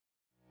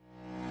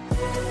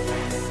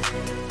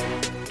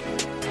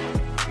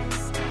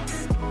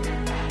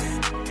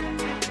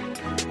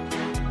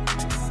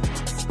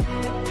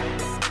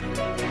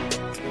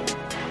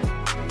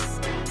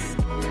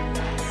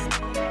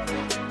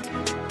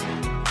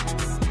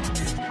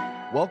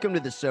Welcome to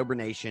the Sober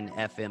Nation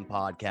FM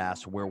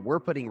podcast, where we're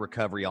putting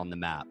recovery on the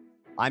map.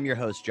 I'm your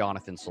host,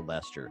 Jonathan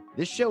Sylvester.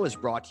 This show is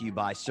brought to you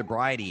by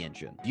Sobriety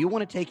Engine. Do you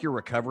want to take your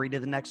recovery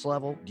to the next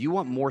level? Do you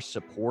want more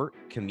support,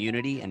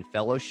 community, and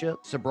fellowship?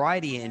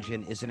 Sobriety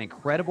Engine is an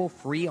incredible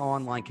free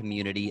online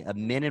community of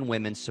men and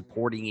women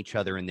supporting each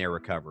other in their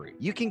recovery.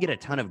 You can get a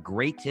ton of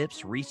great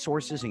tips,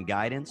 resources, and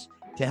guidance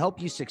to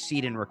help you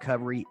succeed in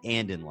recovery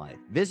and in life.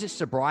 Visit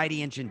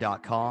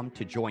sobrietyengine.com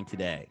to join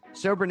today.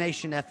 Sober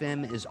Nation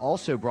FM is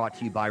also brought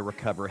to you by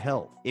Recover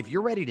Health. If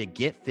you're ready to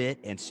get fit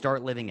and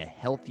start living a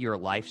healthier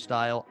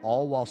lifestyle,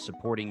 all while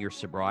supporting your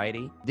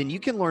sobriety, then you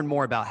can learn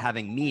more about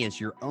having me as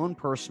your own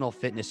personal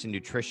fitness and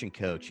nutrition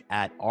coach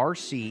at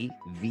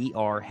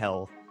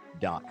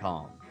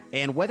rcvrhealth.com.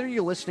 And whether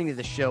you're listening to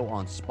the show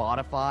on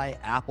Spotify,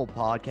 Apple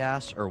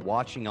Podcasts, or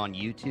watching on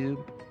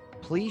YouTube,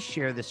 please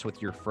share this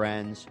with your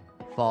friends.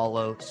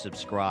 Follow,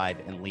 subscribe,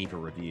 and leave a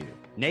review.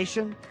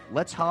 Nation,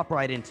 let's hop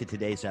right into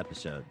today's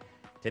episode.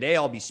 Today,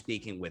 I'll be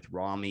speaking with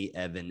Rami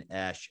Evan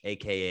Esh,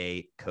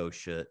 a.k.a.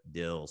 Kosha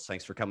Dills.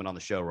 Thanks for coming on the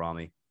show,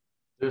 Rami.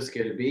 It's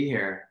good to be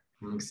here.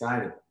 I'm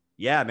excited.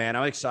 Yeah, man,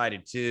 I'm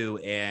excited too.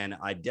 And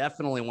I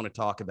definitely want to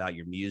talk about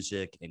your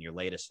music and your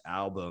latest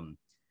album.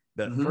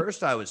 But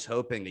first, I was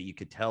hoping that you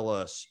could tell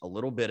us a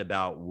little bit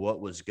about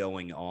what was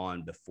going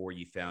on before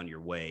you found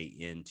your way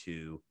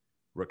into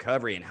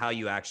recovery and how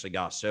you actually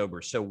got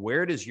sober. So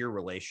where does your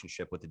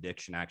relationship with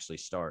addiction actually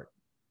start?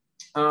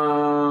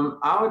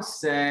 I would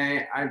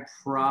say I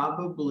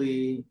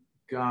probably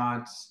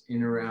got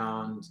in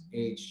around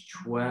age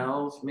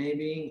 12,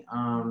 maybe.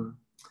 I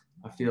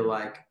feel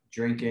like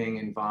drinking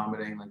and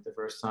vomiting like the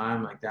first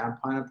time, like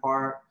that kind of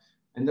part.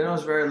 And then it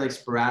was very like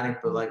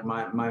sporadic, but like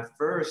my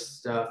first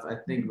stuff, I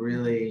think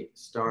really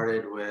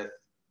started with,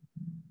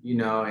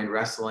 in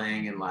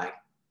wrestling and like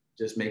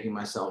just making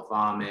myself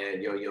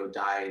vomit, yo-yo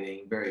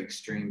dieting, very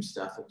extreme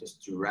stuff, like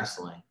just through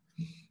wrestling.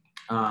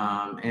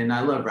 And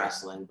I love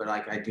wrestling, but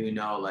like I do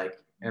know like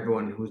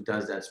everyone who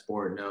does that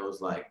sport knows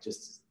like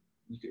just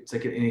it's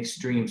like an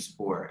extreme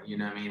sport, you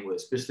know what I mean,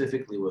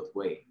 specifically with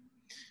weight.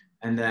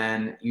 And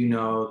then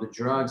the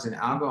drugs and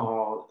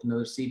alcohol,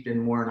 seeped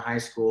in more in high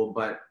school,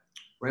 but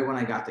right when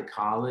I got to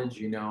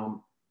college,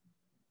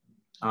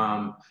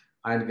 I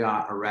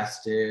got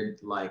arrested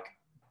like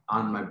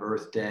on my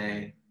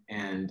birthday,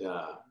 and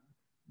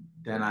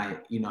then I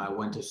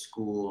went to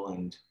school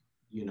and,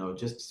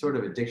 just sort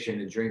of addiction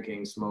to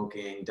drinking,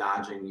 smoking,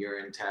 dodging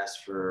urine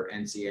tests for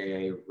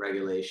NCAA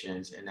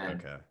regulations. And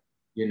then,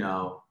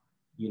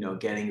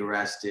 getting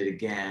arrested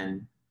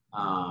again,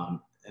 and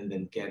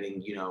then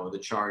getting, the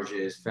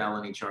charges,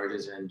 felony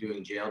charges, and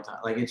doing jail time.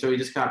 Like, and so it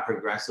just got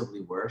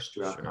progressively worse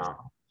throughout college.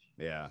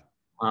 Yeah.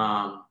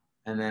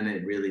 And then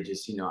it really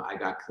just, I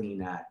got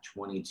clean at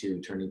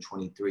 22, turning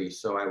 23.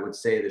 So I would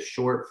say the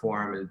short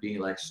form is being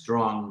like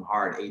strong,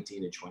 hard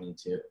 18 to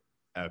 22.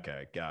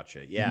 Okay.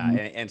 Gotcha. Yeah.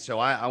 And so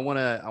I want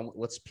to,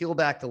 let's peel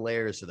back the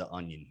layers of the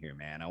onion here,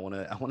 man. I want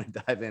to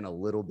dive in a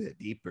little bit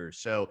deeper.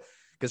 So,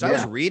 because I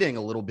was reading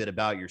a little bit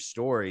about your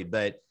story,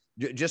 but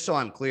just so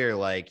I'm clear,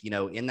 like,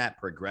 in that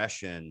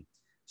progression,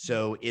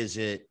 so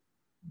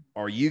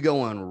are you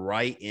going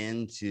right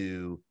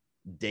into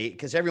date?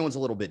 Because everyone's a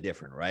little bit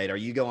different, right? Are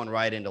you going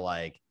right into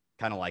like,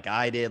 kind of like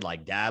I did,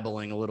 like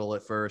dabbling a little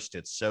at first,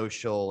 it's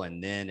social,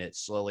 and then it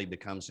slowly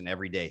becomes an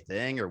everyday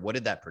thing? Or what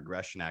did that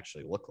progression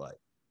actually look like?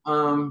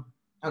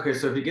 Okay,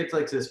 so if you get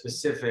like to the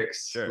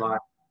specifics, sure. Like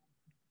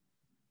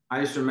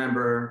I just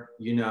remember,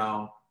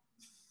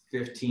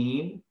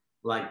 15,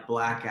 like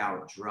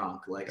blackout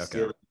drunk, like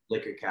stealing the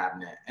liquor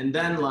cabinet. And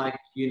then like,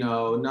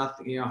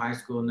 nothing, high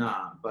school,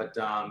 nah. But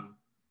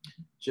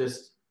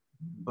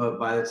but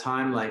by the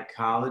time like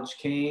college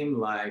came,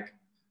 like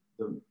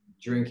the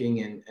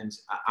drinking and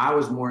I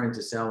was more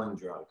into selling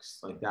drugs.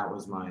 Like that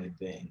was my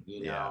thing,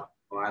 So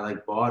I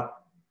like bought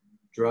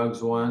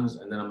drugs once,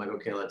 and then I'm like,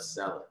 okay, let's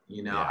sell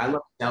it. I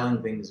love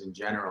selling things in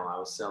general. I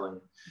was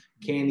selling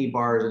candy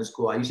bars in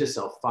school. I used to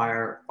sell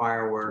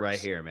fireworks. Right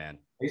here, man.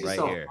 I used to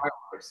sell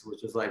fireworks,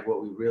 which was like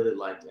what we really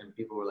liked, and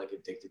people were like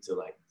addicted to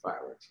like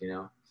fireworks,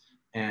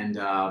 And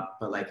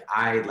but like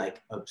I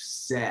like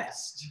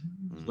obsessed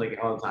like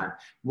all the time.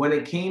 When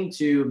it came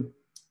to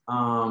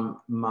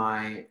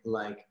my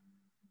like,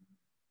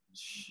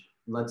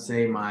 let's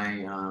say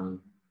my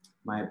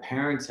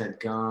parents had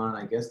gone,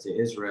 I guess, to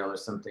Israel or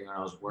something when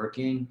I was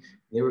working.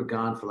 They were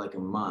gone for like a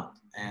month.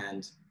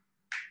 And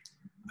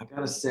I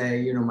gotta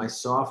say, my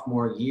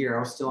sophomore year, I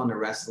was still on the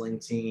wrestling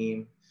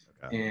team.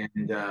 Okay.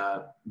 And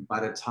by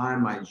the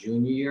time my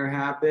junior year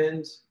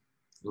happened,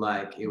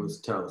 like it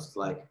was toast.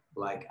 Like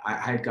I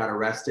had got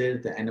arrested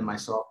at the end of my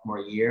sophomore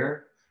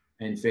year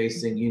and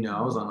facing,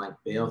 I was on like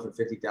bail for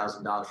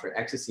 $50,000 for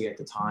ecstasy at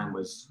the time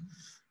was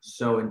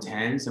so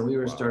intense. And we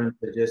were starting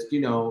to just,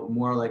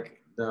 more like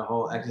the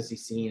whole ecstasy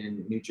scene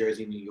in New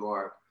Jersey, New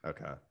York,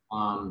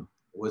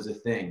 was a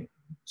thing.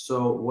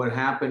 So what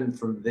happened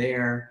from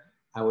there,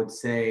 I would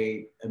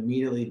say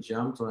immediately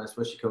jumped when I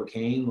switched to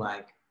cocaine.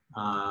 Like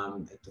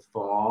at the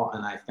fall,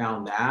 and I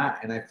found that,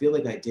 and I feel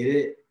like I did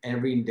it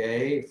every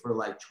day for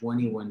like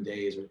 21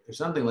 days or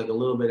something, like a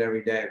little bit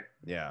every day.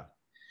 Yeah.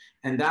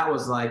 And that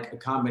was like a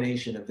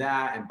combination of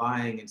that and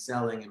buying and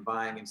selling and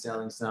buying and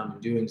selling some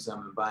and doing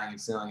some and buying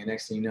and selling. And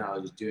next thing you know, I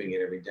was just doing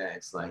it every day.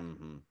 It's like,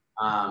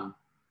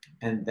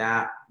 and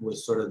that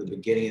was sort of the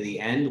beginning of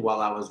the end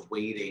while I was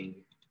waiting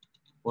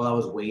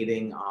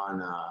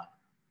on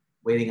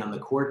the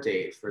court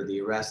date for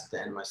the arrest at the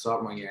end of my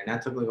sophomore year. And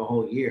that took like a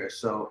whole year.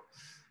 So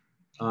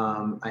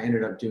I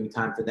ended up doing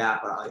time for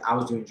that, but like I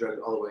was doing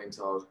drugs all the way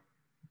until I was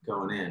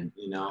going in,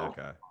 you know?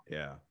 Okay.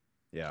 Yeah.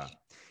 Yeah.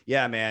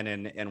 Yeah, man.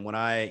 And when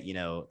I,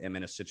 am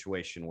in a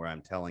situation where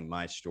I'm telling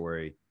my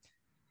story,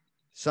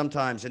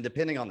 sometimes, and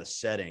depending on the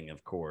setting,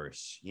 of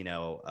course,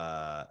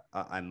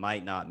 I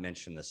might not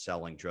mention the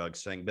selling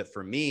drugs thing, but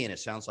for me, and it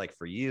sounds like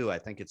for you, I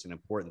think it's an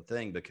important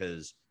thing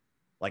because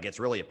like it's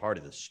really a part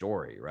of the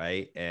story,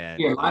 right? And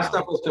yeah, my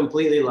stuff was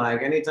completely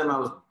like anytime I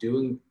was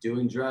doing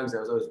drugs, I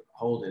was always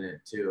holding it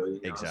too.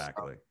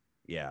 Exactly. So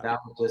Yeah. that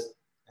was just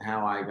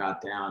how I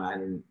got down. I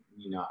didn't,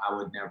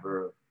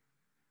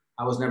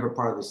 I was never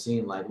part of the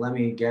scene. Like, let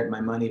me get my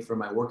money for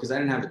my work because I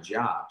didn't have a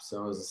job.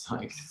 So it was just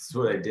like, this is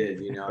what I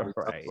did,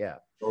 Right. Yeah.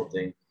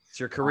 Thing. It's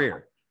your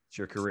career. It's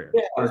your career.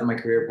 Yeah, it was my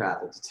career path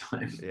at the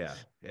time. Yeah.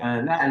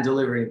 And that and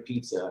delivering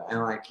pizza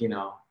and like, Dude,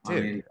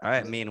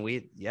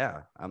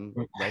 I'm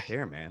right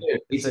there, man.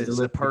 Dude, It's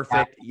the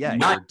perfect, you're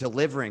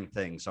delivering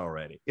things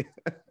already.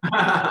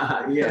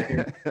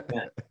 Yeah.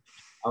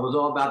 I was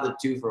all about the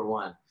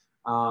 2-for-1.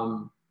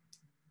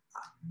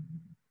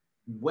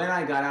 When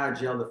I got out of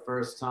jail the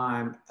first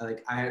time,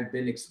 like I had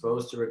been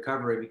exposed to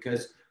recovery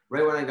because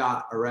right when I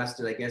got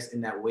arrested, I guess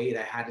in that wait,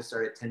 I had to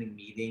start attending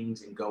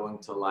meetings and going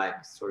to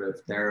like sort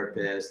of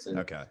therapists. And,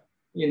 okay.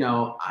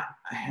 I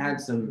had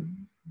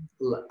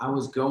I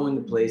was going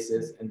to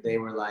places and they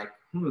were like,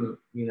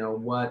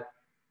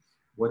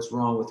 what's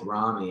wrong with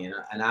Rami? And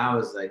I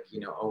was like,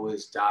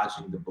 always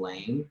dodging the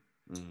blame.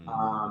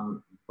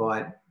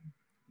 But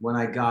when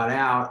I got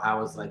out, I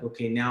was like,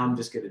 okay, now I'm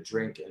just going to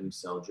drink and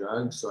sell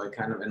drugs. So and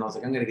I was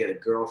like, I'm going to get a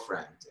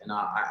girlfriend. And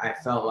I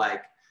felt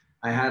like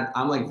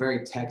I'm like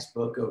very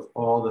textbook of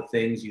all the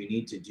things you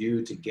need to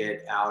do to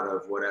get out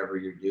of whatever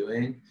you're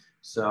doing.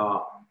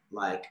 So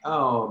like,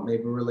 oh,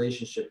 maybe a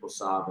relationship will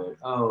solve it.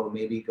 Oh,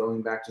 maybe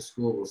going back to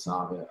school will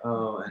solve it.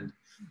 Oh, and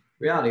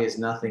reality is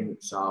nothing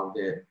solved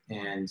it.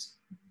 And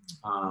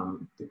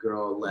the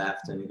girl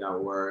left and it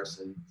got worse.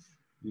 And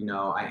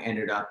I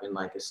ended up in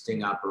like a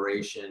sting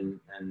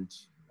operation and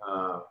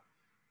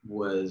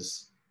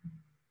was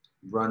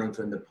running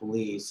from the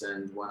police.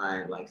 And when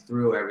I like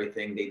threw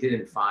everything, they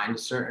didn't find a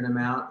certain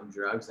amount of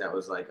drugs that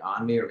was like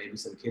on me, or maybe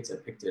some kids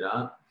had picked it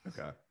up.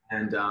 Okay.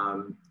 And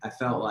I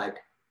felt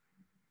like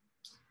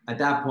at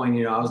that point,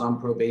 I was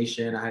on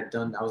probation. I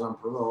was on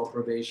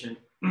probation.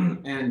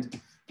 And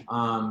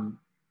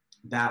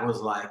that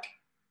was like,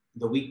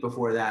 the week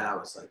before that, I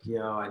was like,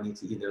 I need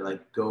to either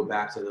like go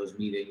back to those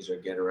meetings or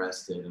get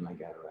arrested. And I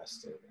got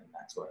arrested, and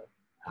that's what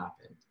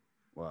happened.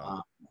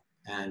 Wow.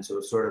 And so it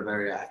was sort of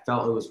I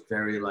felt it was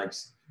very like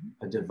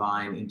a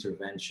divine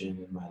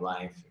intervention in my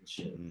life and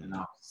shit. And I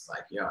was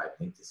like, I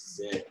think this is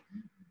it.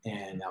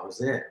 And that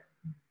was it.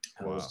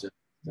 It was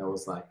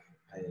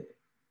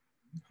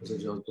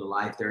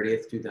July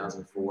 30th,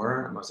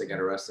 2004. I must have got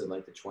arrested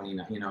like the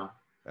 29th,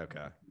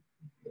 Okay.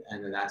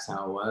 And then that's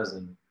how it was.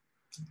 And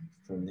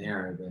from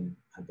there, I've been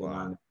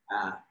on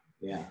that.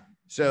 Yeah.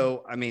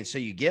 So, so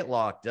you get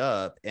locked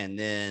up, and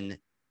then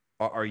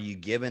are you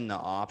given the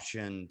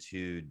option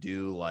to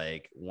do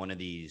like one of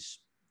these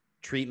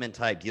treatment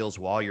type deals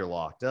while you're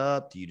locked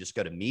up? Do you just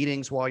go to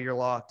meetings while you're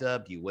locked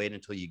up? Do you wait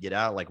until you get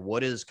out? Like,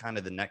 what is kind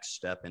of the next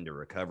step into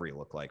recovery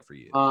look like for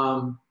you?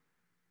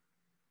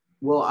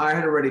 Well, I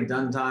had already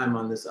done time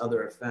on this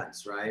other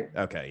offense, right?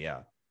 Okay. Yeah.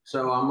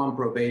 So I'm on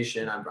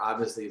probation. I'm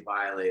obviously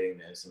violating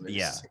this.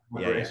 Yeah.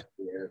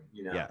 Yeah.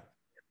 You're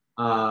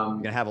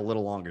gonna have a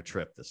little longer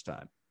trip this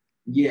time.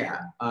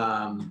 Yeah.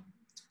 I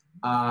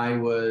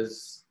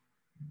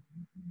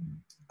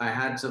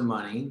had some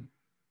money.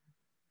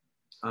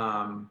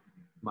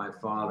 My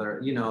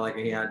father, like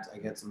I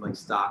had some like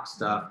stock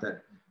stuff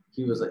that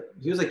he was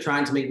like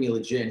trying to make me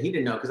legit. And he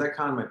didn't know because I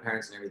conned my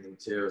parents and everything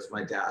too. So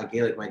I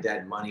gave like my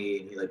dad money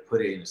and he like put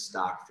it in a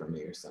stock for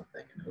me or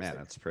something. And man,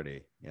 that's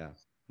pretty. Yeah.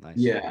 Nice.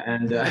 Yeah.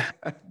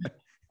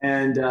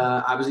 And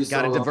obviously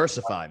got to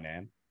diversify,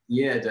 man.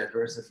 Yeah,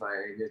 diversify.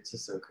 It's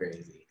just so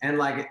crazy. And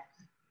like,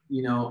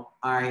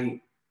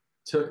 I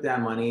took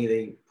that money,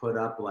 they put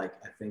up like,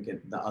 I think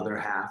the other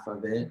half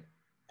of it.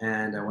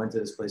 And I went to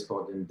this place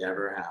called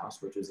Endeavor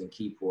House, which was in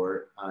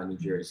Keyport, New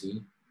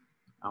Jersey.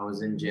 I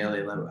was in jail.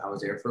 I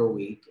was there for a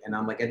week. And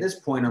I'm like, at this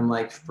point, I'm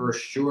like, for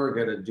sure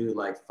going to do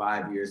like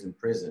 5 years in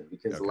prison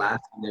because the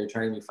last time they were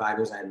trying to me 5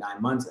 years, I had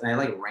 9 months. And I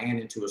like ran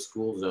into a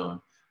school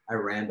zone. I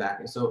ran back.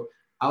 And so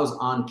I was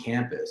on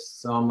campus.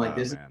 So I'm like,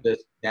 this is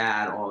just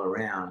bad all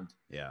around.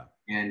 Yeah.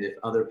 And if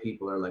other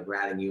people are like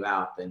ratting you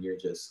out, then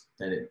this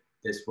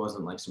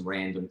wasn't like some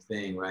random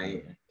thing.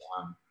 Right.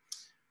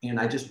 and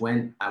I just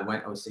went, I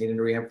was staying in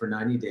rehab for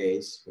 90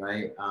 days,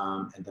 right?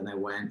 And then I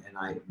went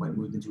and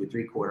moved into a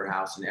 3-quarter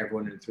house, and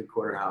everyone in a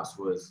 3-quarter house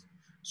was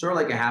sort of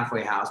like a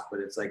halfway house, but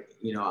it's like,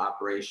 you know,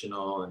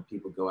 operational, and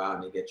people go out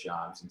and they get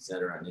jobs, et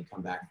cetera, and they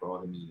come back for all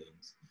the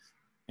meetings.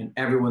 And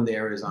everyone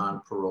there is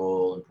on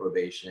parole and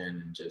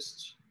probation, and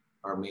just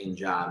our main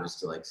job is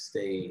to like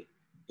stay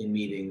in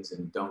meetings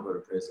and don't go to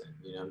prison,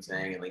 you know what I'm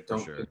saying? And like,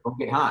 don't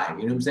get high, you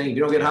know what I'm saying? If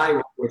you don't get high, you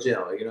won't go to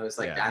jail, you know, it's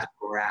like, that's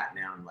where we're at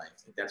now in life.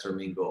 Like, that's our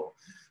main goal.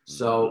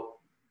 So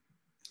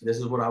this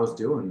is what I was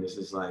doing. This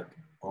is like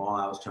all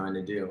I was trying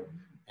to do.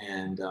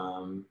 And,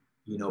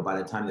 you know, by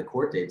the time the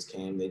court dates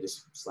came, they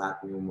just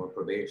slapped me with more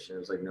probation. It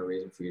was like no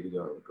reason for you to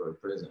go to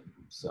prison.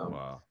 So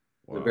wow.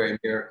 A very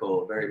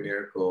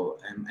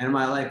miracle. And in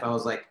my life, I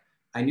was like,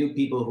 I knew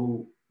people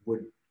who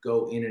would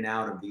go in and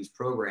out of these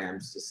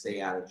programs to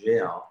stay out of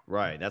jail.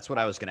 Right. That's what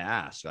I was going to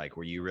ask. Like,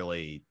 were you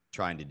really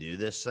trying to do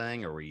this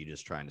thing, or were you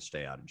just trying to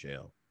stay out of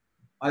jail?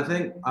 I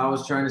think I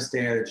was trying to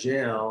stay out of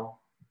jail.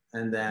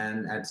 And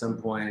then at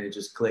some point it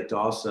just clicked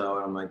also.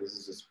 And I'm like, this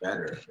is just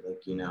better.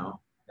 Like, you know,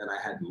 then I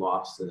had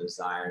lost the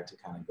desire to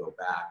kind of go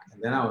back.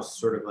 And then I was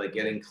sort of like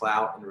getting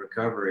clout in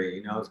recovery.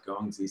 You know, I was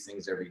going to these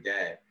things every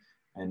day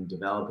and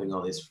developing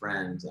all these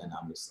friends. And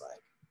I'm just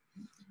like,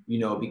 you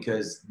know,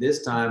 because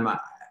this time,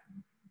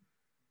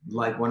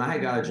 like when I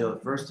got out of jail the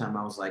first time,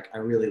 I was like, I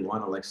really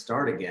want to like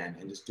start again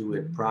and just do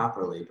it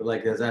properly. But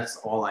like, 'cause that's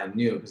all I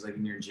knew. Because like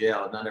when you're in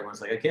jail, not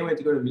everyone's like, I can't wait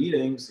to go to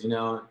meetings, you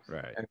know?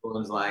 Right.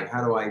 Everyone's like,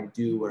 how do I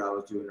do what I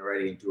was doing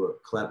already and do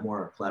it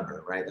more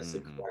clever, right? That's the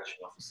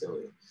correctional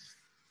facility.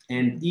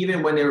 And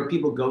even when there were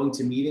people going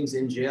to meetings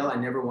in jail, I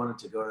never wanted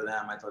to go to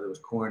them. I thought it was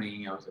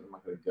corny. I was like, I'm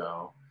not going to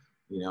go.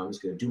 You know, I'm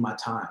just going to do my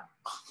time.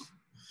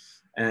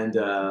 and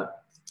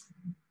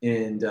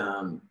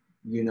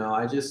you know,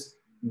 I just,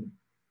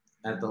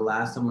 at the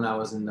last time when I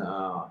was in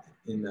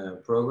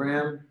the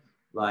program,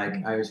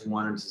 like I just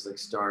wanted to just like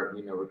start,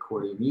 you know,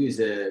 recording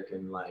music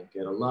and like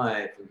get a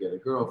life and get a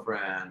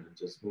girlfriend and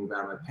just move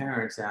out of my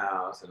parents'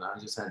 house. And I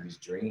just had these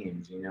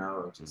dreams, you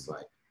know, of just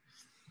like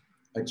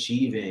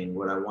achieving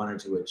what I wanted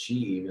to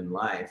achieve in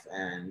life.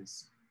 And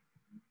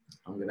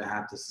I'm gonna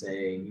have to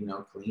say, you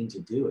know, clean to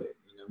do it.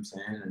 You know what I'm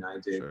saying? And I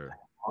did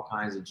all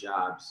kinds of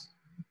jobs.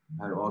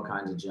 I had all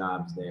kinds of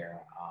jobs there.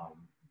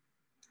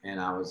 And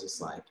I was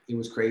just like, it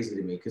was crazy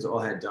to me because all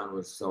I had done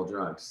was sell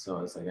drugs. So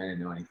it's like, I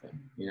didn't know anything,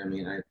 you know what I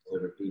mean? I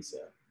delivered pizza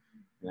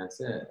and that's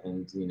it.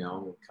 And, you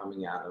know,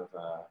 coming out of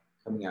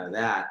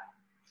that,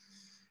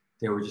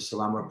 there were just a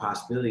lot more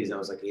possibilities. I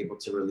was like able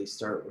to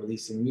start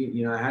releasing,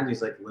 you know, I had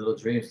these like little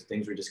dreams,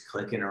 things were just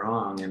clicking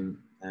along.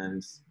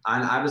 And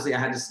obviously I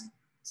had to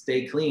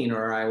stay clean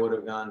or I would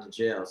have gone to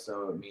jail.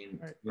 So, I mean,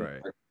 you know,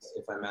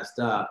 if I messed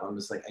up, I'm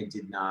just like, I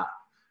did not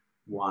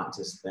want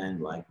to spend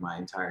like my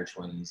entire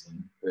 20s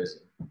in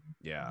prison.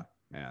 Yeah,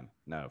 man.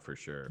 No, for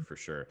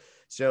sure.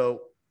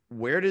 So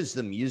where does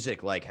the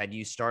music, like, had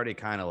you started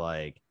kind of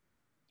like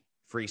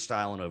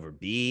freestyling over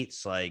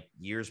beats like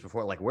years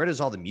before? Like, where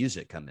does all the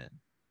music come in?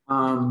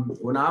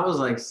 When I was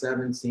like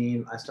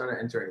 17, I started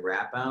entering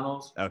rap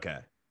battles. Okay.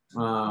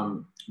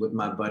 With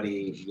my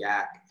buddy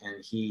Yak,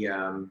 and he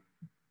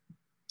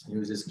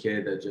was this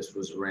kid that just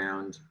was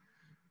around.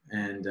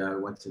 And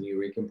went to New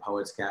Rican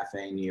Poets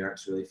Cafe in New York.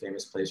 It's a really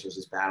famous place. There's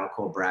this battle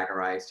called Bragger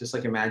Rights. Just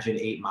like imagine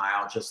 8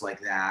 Mile, just like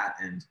that.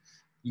 And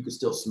you could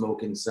still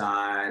smoke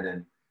inside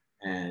and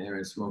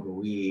everyone's smoking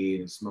weed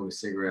and smoking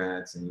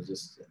cigarettes and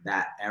just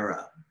that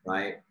era,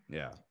 right?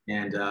 Yeah.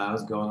 And I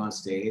was going on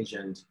stage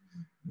and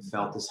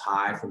felt this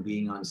high from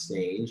being on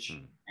stage.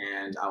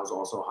 And I was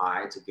also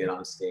high to get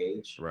on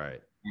stage.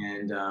 Right.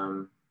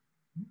 And,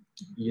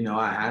 you know,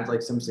 I had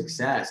like some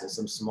success and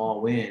some small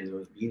wins. I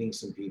was beating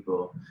some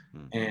people.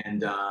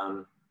 And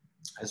I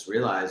just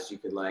realized you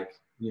could like,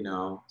 you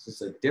know, it's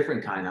just a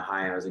different kind of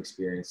high I was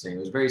experiencing. It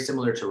was very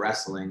similar to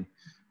wrestling,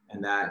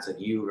 and that it's like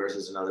you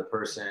versus another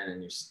person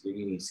and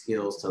you need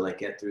skills to like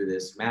get through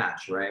this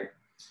match, right?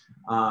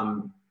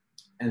 And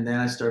then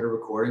I started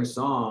recording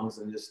songs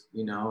and just,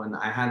 you know, and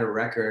I had a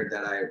record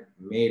that I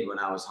made when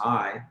I was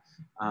high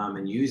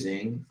and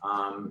using.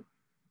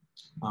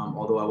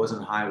 Although I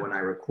wasn't high when I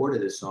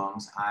recorded the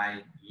songs,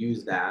 I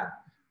used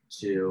that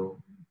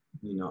to,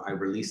 you know, I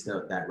released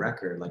that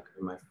record like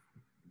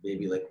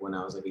maybe like when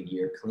I was like a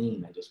year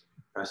clean. I just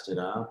pressed it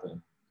up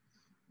and,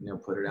 you know,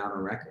 put it out on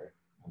record.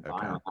 On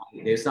vinyl.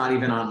 It's not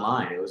even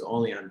online. It was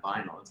only on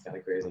vinyl. It's kind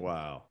of crazy.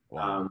 Wow.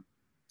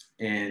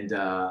 And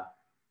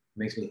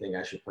makes me think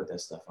I should put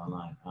that stuff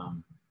online.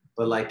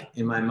 But like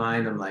in my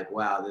mind, I'm like,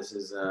 wow, this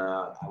is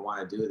I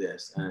want to do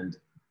this. And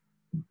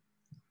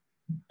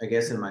I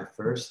guess in my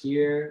first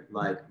year,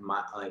 like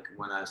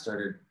when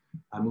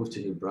I moved to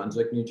New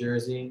Brunswick, New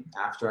Jersey.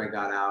 After I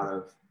got out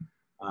of,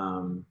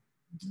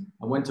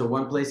 I went to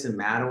one place in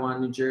Matawan,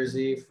 New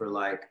Jersey for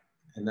like,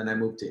 and then I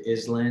moved to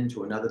Island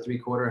to another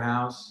 3-quarter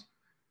house.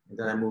 And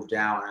then I moved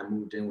out and I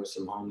moved in with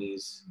some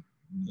homies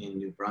in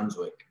New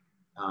Brunswick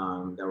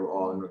that were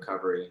all in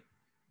recovery,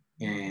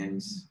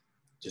 and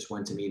just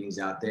went to meetings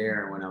out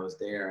there. And when I was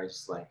there, I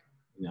just like,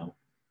 you know,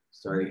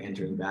 started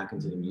entering back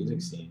into the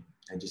music scene.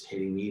 and just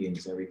hitting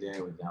meetings every day.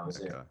 That was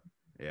it.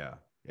 Yeah.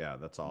 Yeah.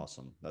 That's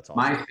awesome. That's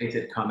awesome. MySpace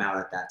had come out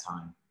at that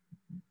time.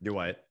 Do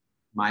what?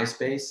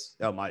 MySpace.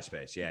 Oh,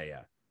 MySpace. Yeah.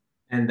 Yeah.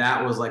 And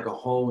that was like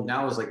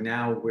that was like,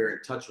 now we're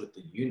in touch with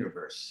the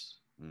universe.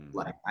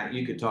 Like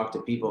you could talk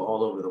to people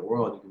all over the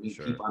world. You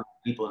can meet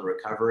people in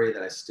recovery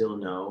that I still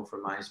know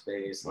from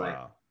MySpace.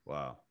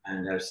 Wow.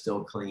 And they're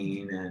still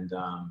clean. And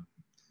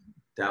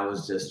that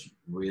was just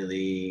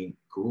really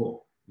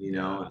cool. You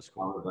know,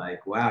 cool. I was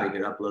like, wow, you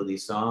could upload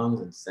these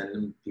songs and send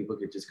them. People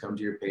could just come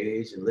to your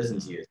page and listen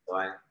to you. So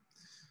I,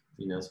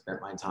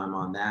 spent my time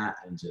on that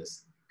and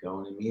just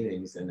going to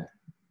meetings. And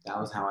that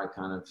was how I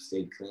kind of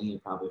stayed clean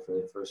probably for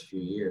the first few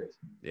years.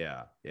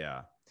 Yeah.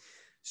 Yeah.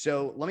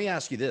 So let me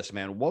ask you this,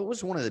 man. What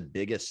was one of the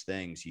biggest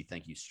things you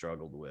think you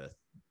struggled with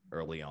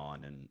early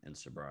on in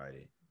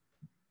sobriety?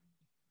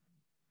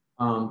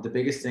 The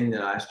biggest thing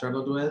that I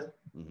struggled with,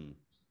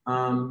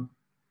 I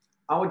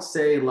would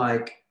say,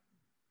 like,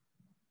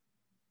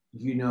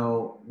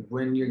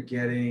 when you're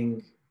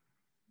getting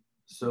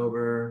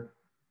sober,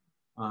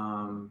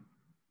 I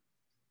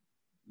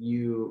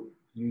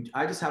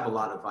just have a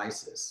lot of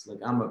vices. Like,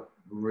 I'm a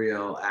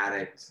real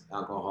addict,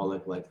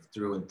 alcoholic, like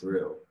through and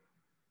through.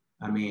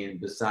 I mean,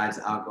 besides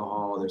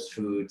alcohol, there's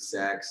food,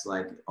 sex,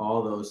 like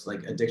all those,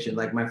 like addiction.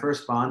 Like my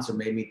first sponsor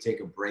made me take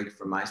a break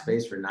from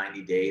MySpace for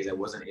 90 days. I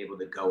wasn't able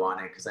to go on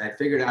it because I had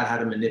figured out how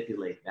to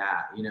manipulate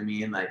that. You know what I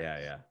mean? Like,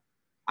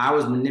 I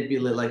was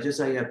manipulated, like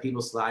just how you have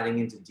people sliding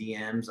into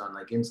DMs on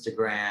like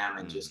Instagram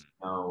and just,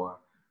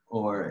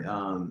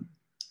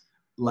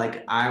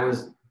 like I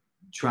was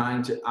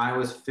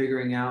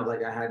figuring out,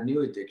 like I had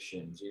new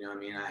addictions, you know what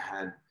I mean? I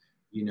had,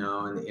 in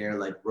the air,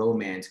 like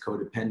romance,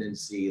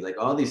 codependency, like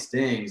all these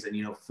things,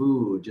 and,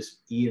 food,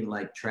 just eating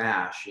like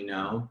trash, and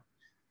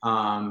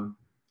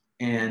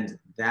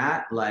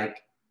that,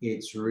 like,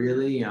 it's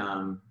really,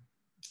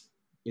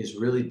 is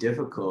really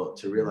difficult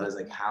to realize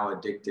like how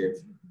addictive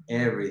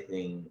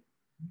everything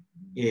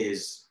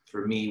is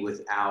for me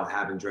without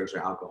having drugs or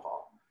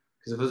alcohol.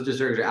 Because if it was just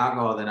drugs or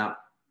alcohol, then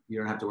you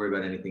don't have to worry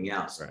about anything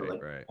else. But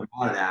like a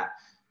lot of that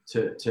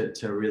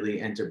to really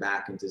enter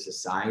back into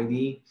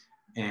society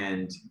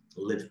and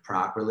live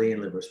properly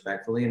and live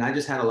respectfully. And I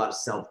just had a lot of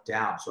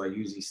self-doubt. So I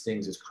use these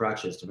things as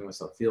crutches to make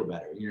myself feel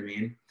better. You know what I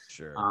mean?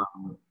 Sure.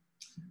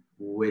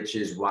 Which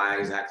is why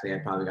exactly I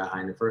probably got high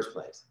in the first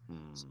place.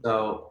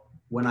 So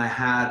when I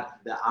had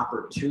the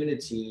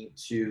opportunity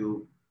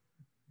to,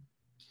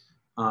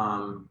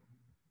 I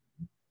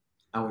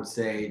would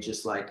say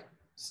just like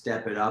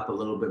step it up a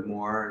little bit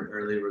more in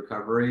early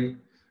recovery,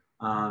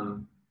 I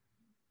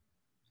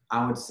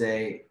would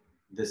say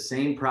the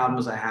same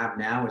problems I have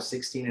now with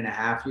 16 and a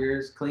half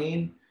years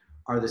clean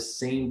are the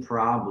same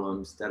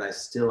problems that I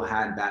still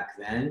had back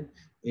then.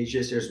 It's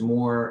just there's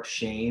more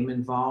shame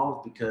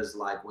involved because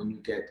like when you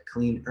get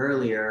clean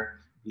earlier,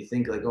 you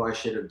think like, oh, I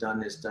should have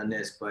done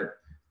this. But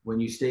when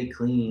you stay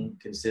clean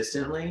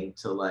consistently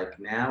to like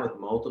now with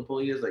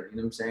multiple years, like, you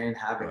know what I'm saying?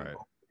 Having a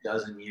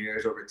dozen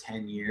years, over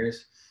 10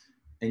 years,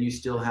 and you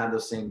still have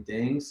those same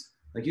things,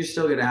 like you're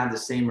still gonna have the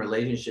same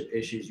relationship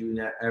issues you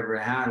ever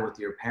had with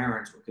your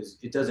parents, because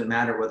it doesn't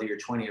matter whether you're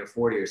 20 or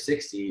 40 or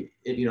 60.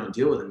 If you don't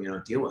deal with them, you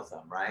don't deal with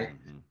them, right?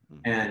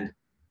 And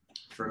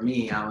for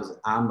me, I'm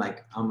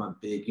a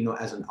big,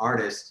 as an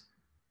artist,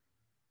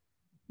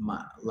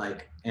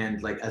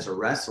 as a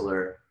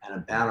wrestler and a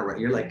battle,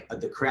 you're like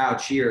the crowd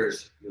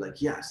cheers. You're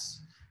like,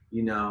 yes,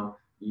 if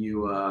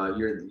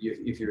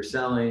you're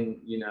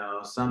selling,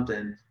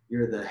 something,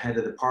 you're the head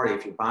of the party.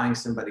 If you're buying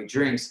somebody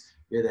drinks,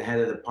 you're the head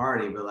of the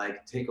party. But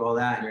like, take all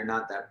that and you're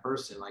not that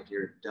person. Like,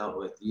 you're dealt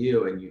with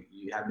you and you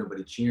have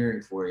nobody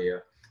cheering for you.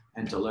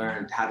 And to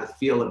learn how to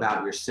feel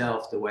about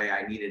yourself the way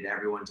I needed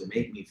everyone to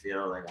make me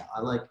feel, like I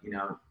like,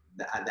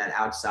 that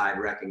outside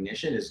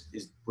recognition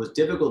was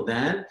difficult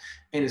then,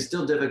 and it's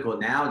still difficult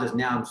now. Just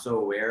now I'm so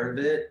aware of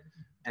it,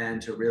 and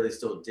to really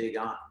still dig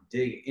in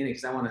it,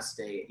 because I want to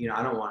stay,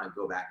 I don't want to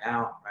go back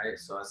out, right?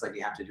 So it's like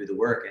you have to do the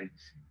work, and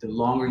the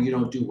longer you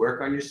don't do work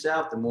on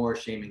yourself, the more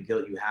shame and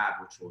guilt you have,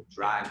 which will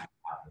drive you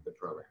out of the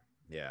program.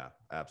 Yeah,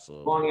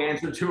 absolutely. Long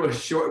answer to a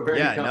short.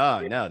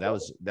 No,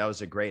 that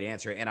was a great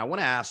answer, and I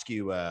want to ask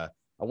you. I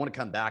want to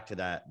come back to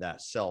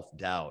that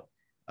self-doubt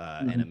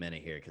in a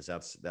minute here, because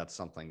that's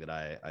something that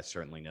I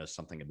certainly know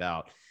something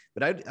about.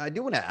 But I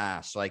do want to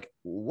ask, like,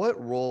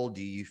 what role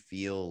do you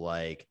feel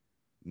like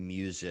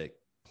music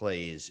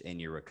plays in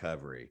your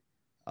recovery?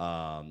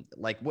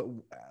 Like,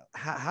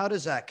 how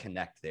does that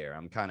connect there?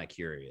 I'm kind of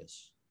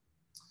curious.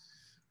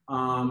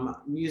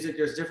 Music,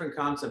 there's different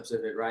concepts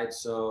of it, right?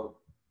 So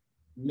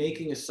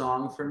making a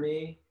song for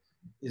me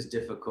is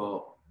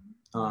difficult.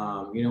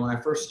 When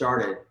I first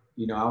started,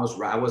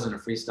 I wasn't a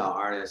freestyle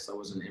artist. I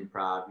wasn't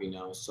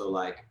improv, so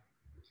like,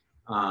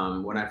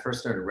 when I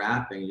first started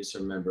rapping, just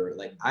remember,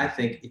 like, I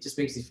think it just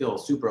makes me feel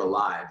super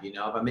alive. If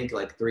I make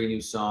like 3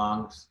 new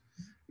songs,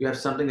 you have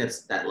something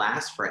that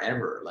lasts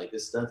forever. Like,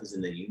 this stuff is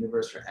in the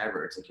universe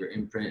forever. It's like your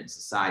imprint in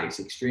society. It's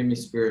extremely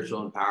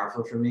spiritual and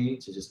powerful for me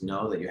to just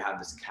know that you have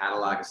this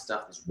catalog of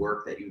stuff, this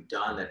work that you've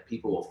done that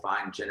people will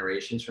find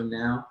generations from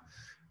now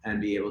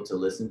and be able to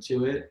listen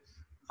to it.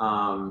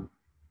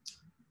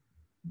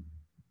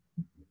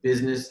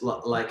 business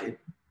like it,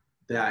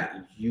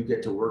 that you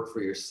get to work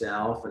for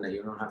yourself and that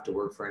you don't have to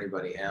work for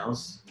anybody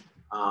else.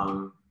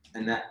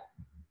 And that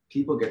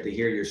people get to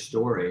hear your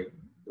story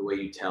the way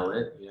you tell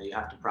it. You know, you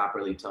have to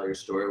properly tell your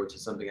story, which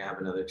is something I have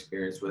another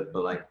experience with,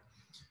 but like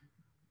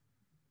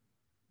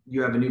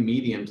you have a new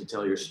medium to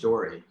tell your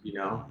story, you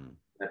know,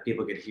 that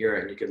people could hear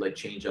it and you could like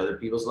change other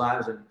people's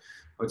lives. And I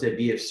would say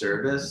be of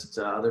service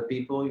to other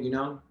people, you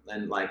know,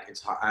 and like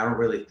it's hard. I don't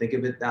really think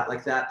of it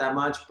that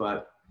much,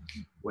 but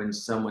when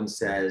someone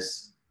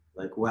says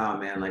like, wow,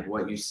 man, like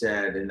what you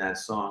said in that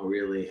song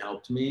really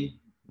helped me.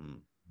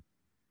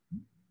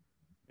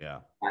 Yeah.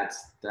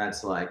 That's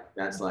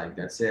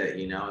it,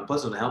 you know. And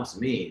plus it helps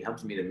me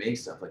to make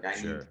stuff. Like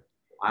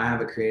I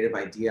have a creative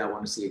idea. I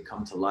want to see it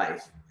come to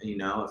life. And, you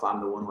know, if I'm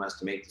the one who has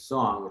to make the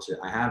song, which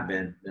I have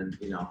been, then,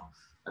 you know,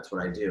 that's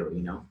what I do,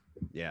 you know?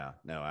 Yeah,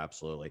 no,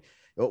 absolutely.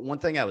 One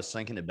thing I was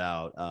thinking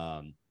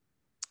about,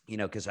 you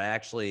know, cause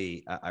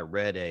I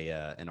read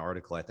an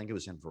article, I think it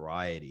was in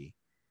Variety,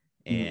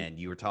 and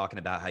you were talking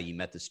about how you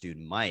met the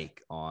student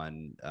Mike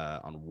on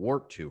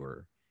Warped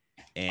Tour.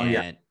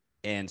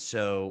 And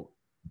so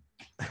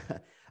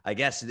I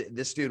guess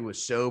this dude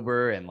was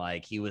sober and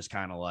like, he was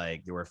kind of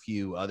like, there were a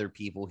few other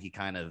people he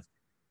kind of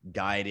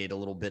guided a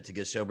little bit to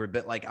get sober.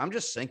 But like, I'm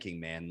just thinking,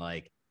 man,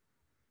 like,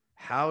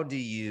 how did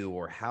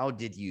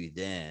you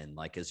then,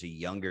 like, as a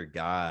younger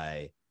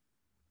guy,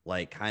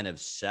 like kind of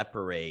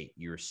separate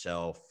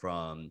yourself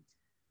from,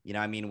 you know,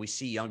 I mean, we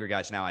see younger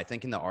guys now. I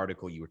think in the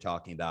article you were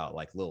talking about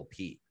like Lil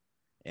Peep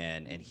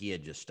and he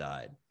had just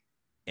died.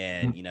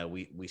 And, you know,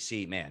 we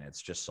see, man,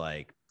 it's just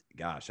like,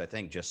 gosh, I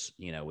think just,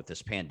 you know, with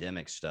this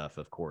pandemic stuff,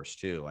 of course,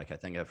 too, like I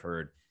think I've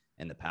heard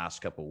in the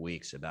past couple of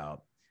weeks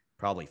about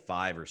probably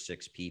 5 or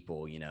 6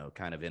 people, you know,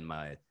 kind of in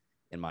my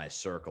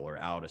circle or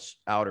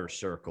outer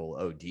circle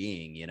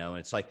ODing, you know, and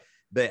it's like,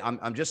 but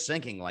I'm just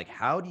thinking like,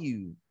 how do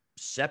you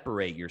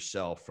separate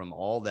yourself from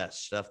all that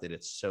stuff that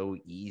it's so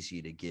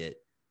easy to get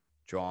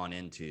drawn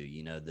into,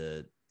 you know,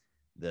 the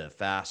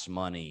fast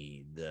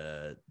money,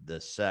 the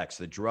sex,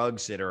 the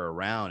drugs that are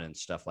around and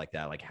stuff like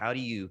that. Like, how do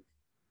you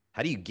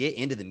get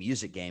into the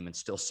music game and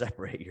still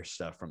separate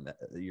yourself from that?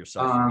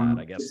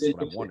 I guess that's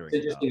what I'm wondering.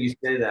 It's interesting you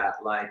say that.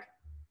 Like,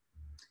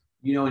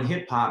 you know, in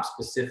hip hop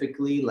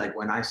specifically, like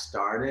when I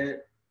started,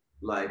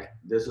 like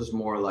this was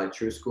more like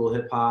true school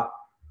hip hop,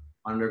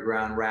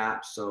 underground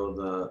rap. So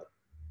the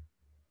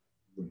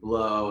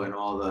blow and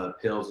all the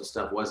pills and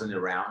stuff wasn't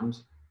around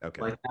like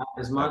that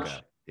as much.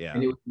 Yeah.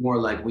 And it was more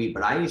like weed.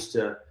 But I used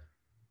to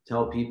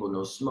tell people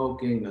no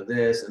smoking, no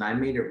this, and I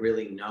made it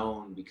really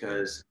known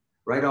because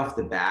right off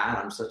the bat,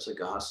 I'm such like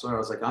a hustler. I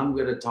was like, I'm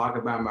gonna talk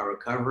about my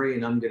recovery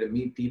and I'm gonna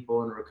meet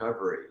people in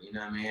recovery. You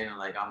know what I mean? And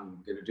like I'm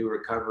gonna do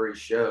recovery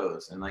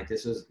shows. And like there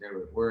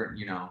weren't,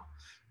 you know,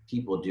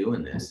 people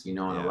doing this, you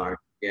know, on a large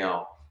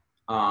scale.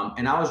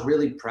 And I was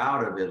really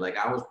proud of it. Like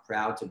I was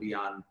proud to be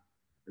on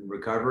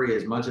recovery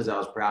as much as I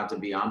was proud to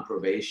be on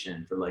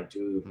probation for like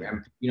you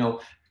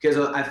know, because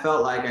I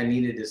felt like I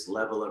needed this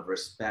level of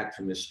respect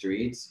from the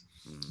streets.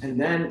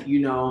 And then, you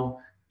know,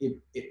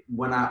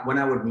 when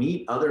I would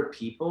meet other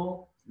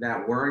people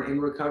that weren't in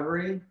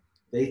recovery,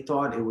 they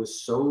thought it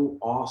was so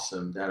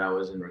awesome that I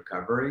was in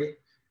recovery.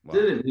 Wow.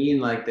 Didn't mean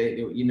like they,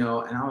 you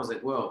know, and I was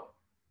like, well,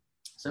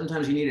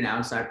 sometimes you need an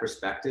outside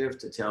perspective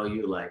to tell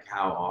you like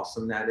how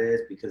awesome that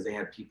is because they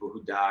had people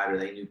who died or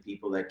they knew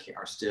people that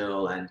are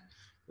still, and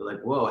they're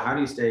like, whoa, how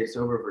do you stay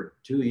sober for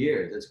 2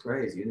 years? That's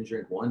crazy. You didn't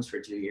drink once for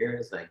 2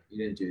 years. Like you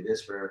didn't do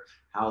this for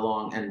how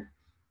long? And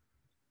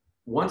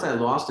once I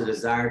lost the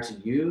desire to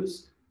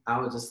use, I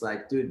was just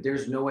like, dude,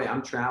 there's no way.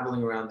 I'm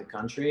traveling around the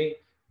country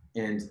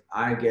and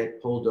I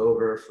get pulled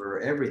over for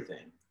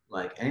everything,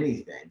 like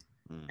anything.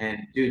 And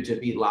dude, to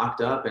be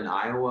locked up in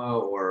Iowa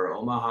or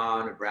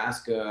Omaha,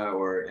 Nebraska,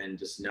 and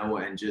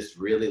just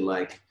really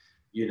like,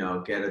 you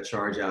know, get a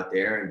charge out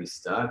there and be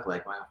stuck,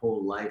 like my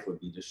whole life would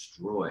be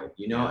destroyed,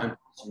 you know. And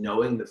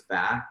knowing the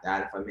fact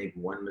that if I make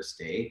one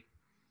mistake,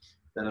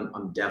 then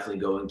I'm definitely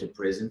going to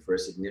prison for a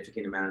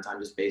significant amount of time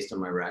just based on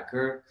my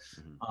record.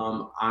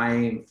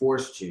 I'm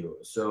forced to.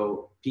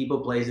 So people,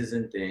 places,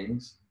 and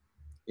things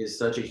is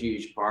such a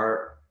huge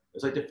part.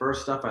 It's like the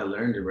first stuff I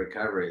learned in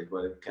recovery is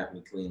what kept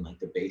me clean,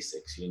 like the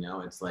basics, you know.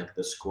 It's like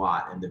the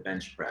squat and the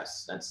bench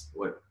press. That's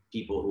what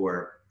people who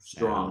are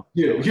strong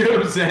do. You know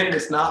what I'm saying?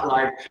 It's not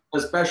like a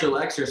special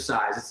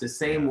exercise. It's the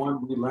same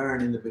one we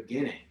learned in the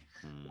beginning.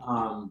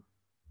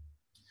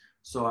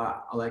 So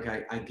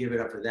I give it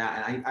up for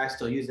that. And I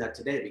still use that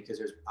today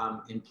because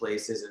I'm in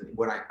places and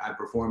when I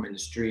perform in the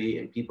street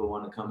and people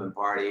want to come and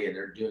party and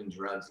they're doing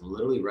drugs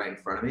literally right in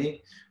front of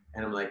me.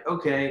 And I'm like,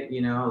 okay,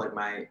 you know, like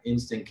my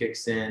instinct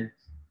kicks in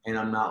and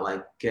I'm not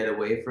like, get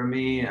away from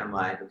me. I'm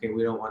like, okay,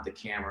 we don't want the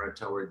camera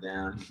toward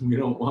them. We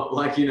don't want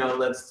like, you know,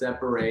 let's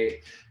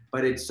separate.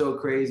 But it's so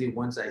crazy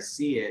once I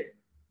see it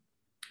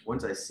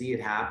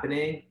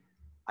happening,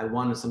 I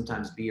want to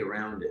sometimes be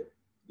around it.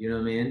 You know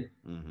what I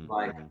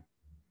mean?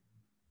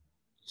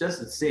 Just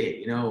to see,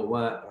 you know,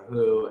 what or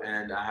who,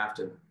 and I have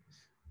to,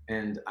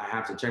 and I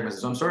have to check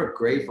myself. So I'm sort of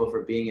grateful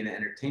for being in the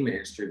entertainment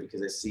industry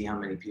because I see how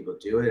many people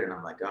do it, and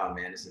I'm like, oh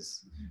man, this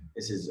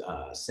is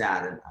sad.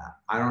 And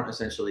I don't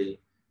essentially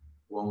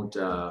won't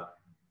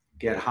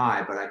get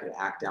high, but I could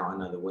act out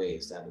in other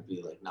ways that would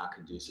be like not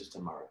conducive to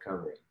my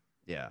recovery.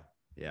 Yeah.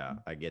 Yeah,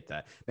 I get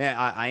that. Man,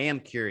 I am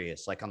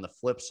curious, like on the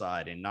flip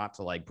side, and not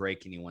to like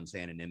break anyone's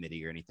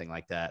anonymity or anything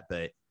like that,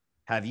 but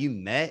have you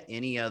met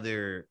any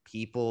other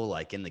people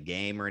like in the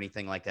game or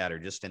anything like that, or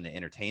just in the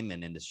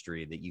entertainment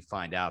industry that you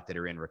find out that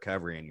are in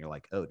recovery and you're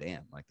like, oh,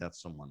 damn, like that's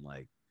someone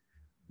like,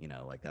 you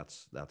know, like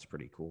that's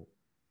pretty cool.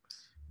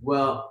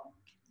 Well,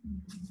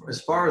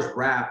 as far as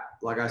rap,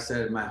 like I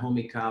said, my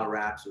homie Kyle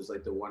Raps was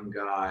like the one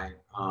guy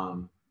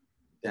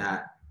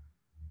that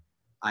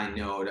I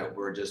know that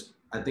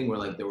I think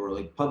they were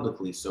like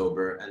publicly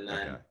sober. And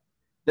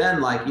then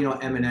like, you know,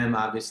 Eminem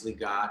obviously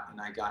and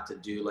I got to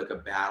do like a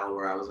battle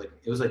where I was like,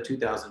 it was like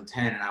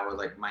 2010. And I was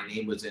like, my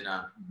name was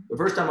the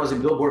first time I was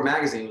in Billboard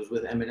magazine was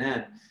with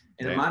Eminem.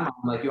 And in my mind,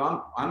 I'm like,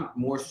 yo, I'm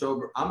more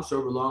sober. I'm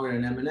sober longer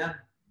than Eminem.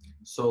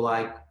 So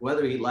like,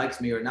 whether he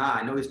likes me or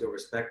not, I know he's going to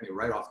respect me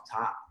right off the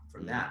top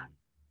from that.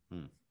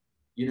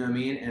 You know what I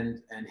mean?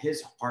 And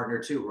his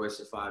partner too, Royce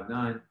the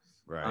 5'9".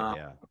 Right.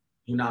 Yeah.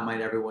 Who not might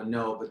everyone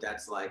know, but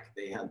that's like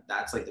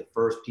that's like the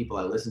first people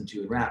I listened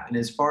to in rap. And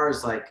as far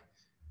as like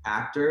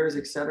actors,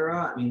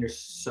 etc., I mean, there's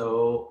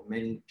so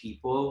many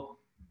people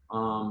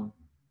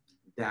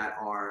that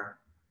are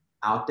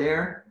out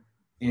there,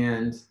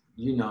 and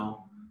you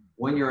know,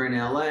 when you're in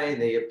LA,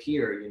 they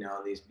appear. You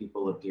know, these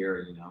people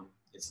appear. You know,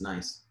 it's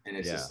nice, and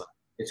it's just like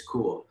it's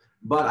cool.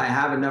 But I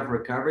have enough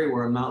recovery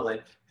where I'm not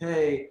like,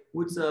 hey,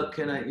 what's up?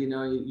 Can I, you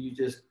know, you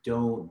just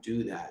don't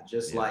do that.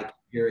 Just like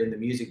you're in the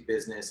music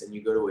business and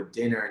you go to a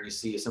dinner and you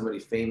see somebody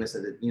famous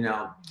at it, you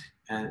know,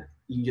 and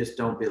you just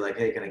don't be like,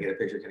 hey, can I get a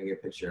picture? Can I get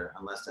a picture?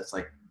 Unless that's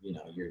like, you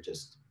know, you're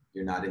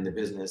not in the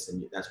business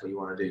and that's what you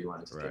want to do. You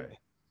want to take it,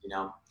 you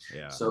know?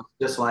 Yeah. So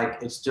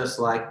it's just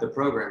like the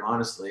program,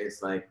 honestly.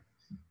 It's like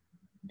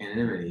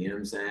anonymity, you know what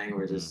I'm saying?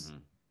 We're just,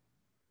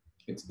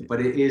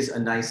 but it is a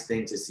nice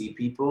thing to see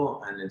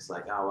people, and it's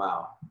like, oh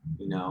wow,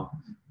 you know,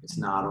 it's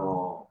not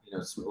all, you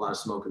know, it's a lot of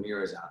smoke and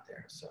mirrors out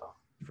there. So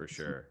for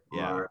sure,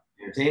 yeah,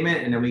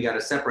 entertainment, and then we got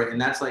to separate, and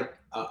that's like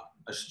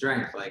a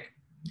strength, like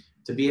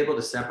to be able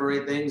to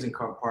separate things and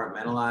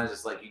compartmentalize.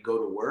 It's like you go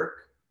to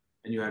work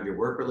and you have your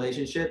work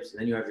relationships, and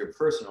then you have your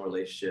personal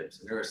relationships,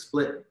 and they're a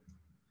split.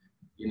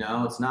 You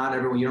know, it's not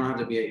everyone. You don't have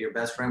to be your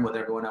best friend with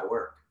everyone at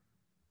work.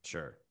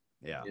 Sure.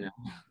 Yeah. You know?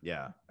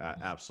 Yeah.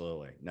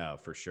 Absolutely. No,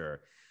 for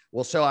sure.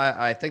 Well, so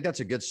I think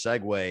that's a good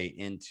segue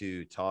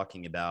into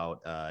talking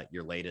about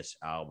your latest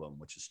album,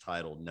 which is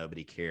titled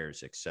Nobody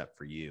Cares Except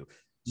for You.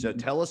 So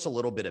tell us a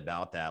little bit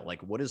about that.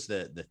 Like, what is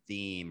the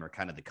theme or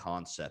kind of the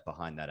concept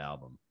behind that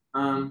album?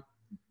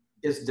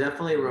 It's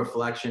definitely a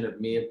reflection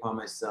of me upon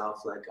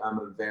myself. Like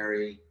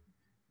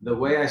the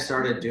way I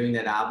started doing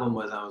that album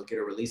was I was going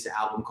to release an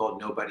album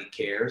called Nobody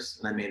Cares.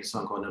 And I made a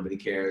song called Nobody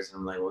Cares. And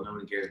I'm like, well,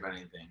 nobody cares about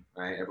anything,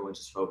 right? Everyone's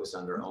just focused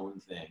on their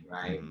own thing,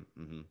 right?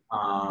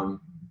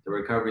 The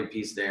recovery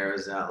piece there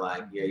is that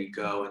like, yeah, you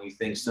go and you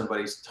think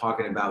somebody's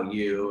talking about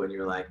you and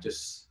you're like,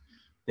 just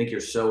think you're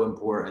so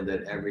important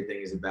that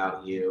everything is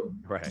about you.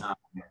 Right.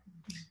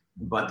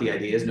 But the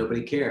idea is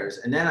nobody cares.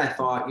 And then I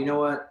thought, you know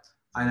what?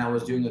 And I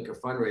was doing like a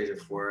fundraiser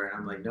for it.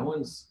 And I'm like, no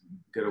one's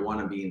going to want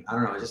to be, I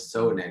don't know, it's just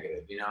so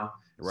negative, you know?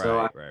 Right, so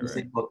I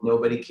think, well,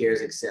 nobody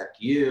cares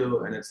except you.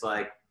 And it's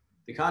like,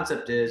 the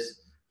concept is,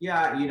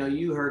 yeah, you know,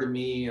 you heard of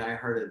me, I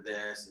heard of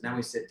this. And then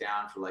we sit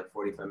down for like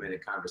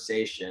 45-minute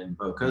conversation.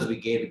 But because we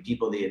gave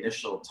people the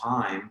initial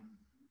time,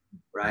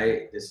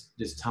 right?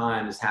 This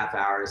time, this half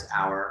hour, this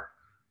hour,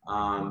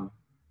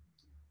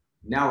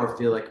 now we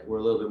feel like we're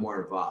a little bit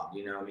more involved,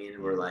 you know what I mean?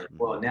 And we're like,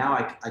 well, now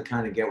I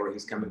kind of get where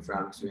he's coming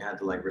from, because we had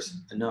to like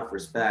enough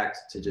respect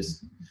to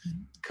just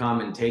come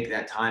and take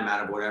that time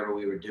out of whatever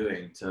we were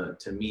doing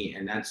to meet.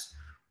 And that's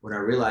what I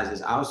realized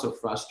is I was so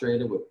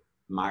frustrated with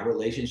my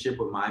relationship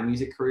with my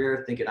music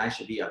career, thinking I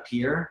should be up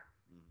here,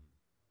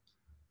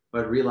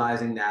 but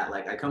realizing that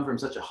like I come from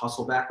such a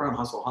hustle background,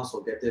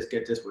 hustle, get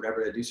this,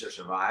 whatever to do to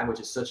survive, which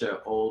is such an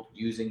old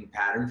using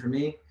pattern for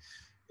me,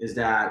 is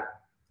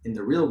that in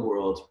the real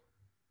world,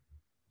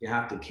 you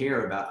have to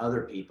care about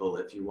other people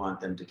if you want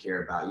them to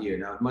care about you.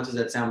 Now, as much as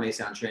that may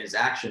sound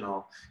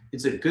transactional,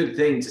 it's a good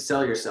thing to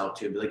sell yourself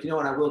to. Be like, you know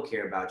what, I will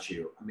care about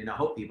you. I mean, I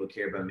hope people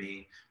care about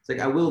me. It's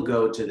like, I will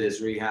go to this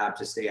rehab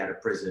to stay out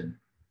of prison.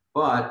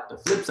 But the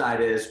flip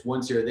side is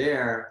once you're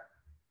there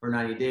for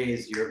 90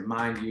 days, your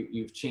mind,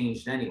 you've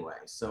changed anyway.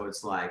 So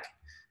it's like,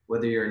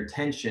 whether your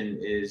intention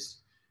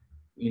is,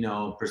 you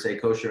know, per se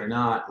kosher or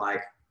not,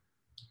 like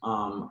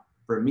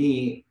for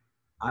me,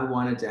 I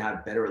wanted to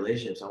have better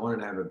relationships. I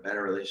wanted to have a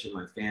better relationship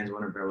with my fans. I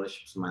wanted better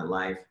relationships in my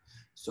life.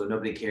 So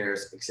nobody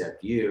cares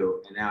except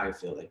you. And now I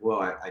feel like,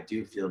 well, I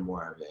do feel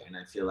more of it. And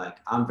I feel like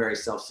I'm very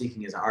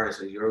self-seeking as an artist.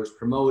 So you're always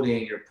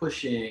promoting, you're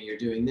pushing, you're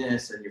doing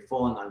this, and you're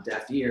falling on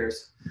deaf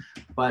ears.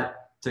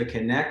 But to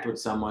connect with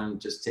someone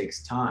just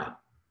takes time.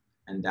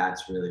 And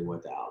that's really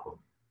what the album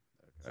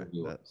for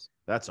viewers.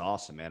 That's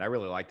awesome, man. I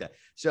really like that.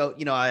 So,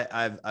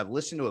 I've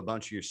listened to a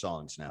bunch of your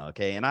songs now.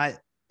 Okay. And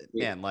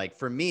man, like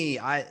for me,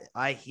 I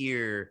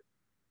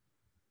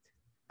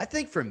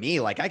think for me,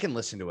 like I can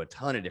listen to a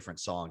ton of different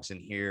songs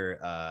and hear,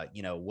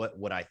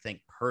 what I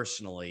think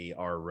personally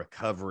are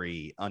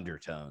recovery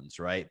undertones.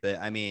 Right. But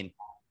I mean,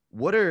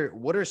 what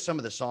are some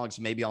of the songs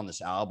maybe on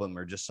this album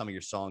or just some of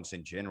your songs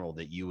in general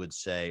that you would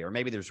say, or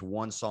maybe there's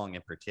one song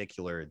in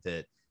particular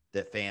that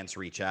fans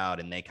reach out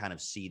and they kind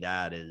of see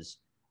that as,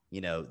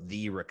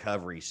 the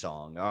recovery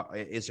song?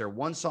 Is there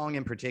one song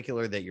in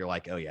particular that you're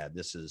like, oh yeah,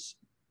 this is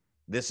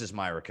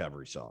my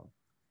recovery song?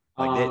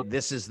 Like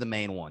this is the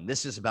main one.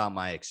 This is about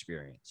my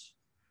experience.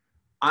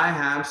 I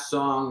have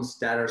songs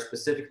that are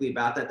specifically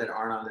about that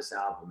aren't on this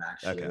album,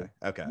 actually.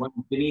 Okay.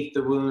 Beneath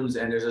the Wounds,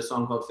 and there's a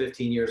song called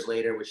 15 Years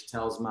Later, which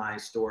tells my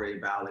story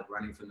about like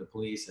running from the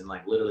police and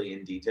like literally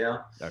in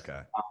detail.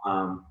 Okay.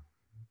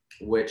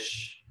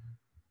 Which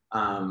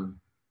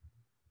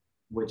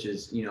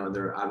is,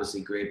 they're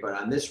obviously great. But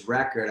on this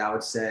record, I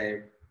would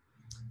say,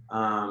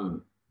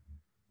 the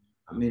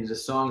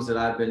songs that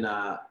I've been,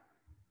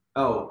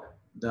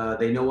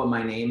 They Know What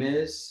My Name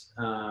is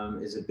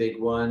a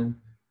big one.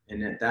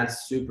 And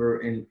that's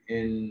super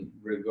in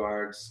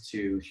regards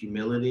to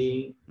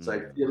humility. It's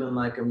like feeling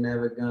like I'm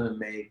never gonna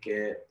make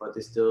it, but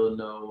they still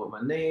know what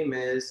my name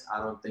is. I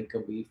don't think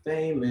I'll be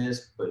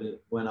famous, but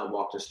when I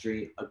walk the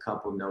street, a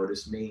couple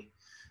notice me.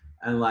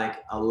 And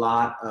like a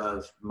lot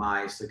of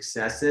my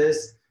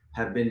successes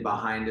have been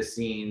behind the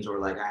scenes, or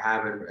like I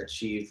haven't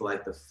achieved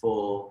like the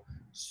full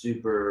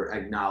super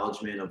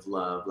acknowledgement of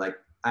love. Like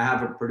I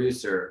have a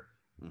producer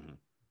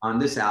on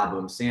this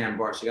album, Sam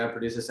Barsh. The guy who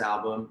produced this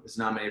album is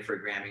nominated for a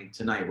Grammy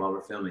tonight while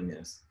we're filming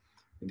this.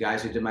 The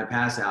guys who did my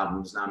past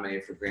albums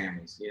nominated for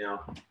Grammys,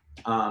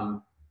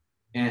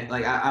 and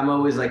like I'm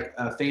always like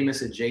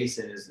famous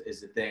adjacent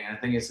is the thing. I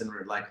think it's in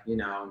like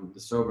the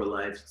sober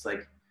life. It's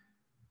like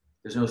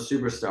there's no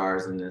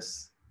superstars in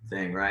this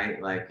thing,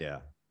 right? Like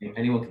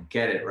anyone could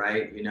get it,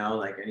 right?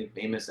 Like any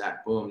famous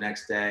act, boom,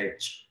 next day,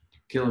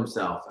 kill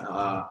himself.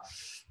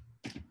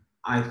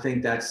 I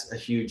think that's a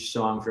huge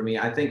song for me.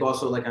 I think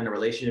also like on the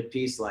relationship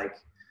piece, like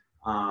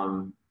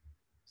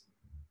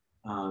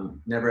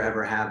Never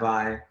Ever Have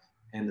I,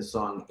 and the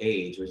song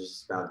Age, which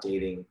is about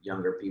dating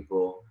younger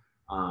people.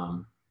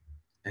 And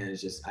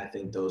it's just, I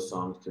think those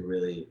songs could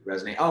really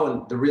resonate. Oh,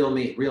 and the Real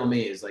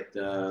Me is like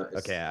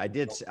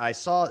I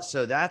saw,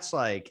 so that's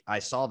like, I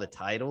saw the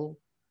title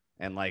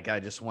and like, I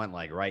just went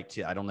like right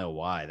to, I don't know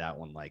why that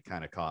one like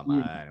kind of caught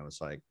my eye, and it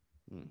was like,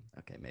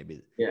 okay,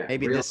 maybe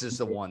this is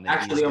the one that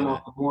actually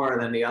almost more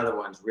than the other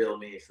ones. Real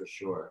Me for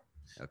sure.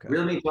 Okay.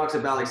 Real Me talks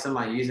about like some of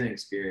my using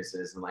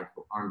experiences and like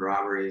armed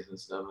robberies and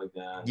stuff like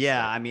that.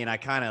 Yeah, I mean, I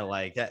kind of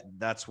like that.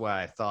 That's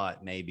why I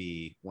thought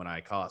maybe when I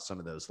caught some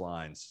of those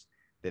lines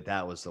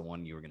that was the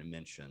one you were going to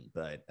mention.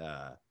 But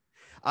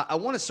I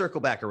want to circle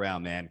back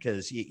around, man,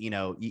 because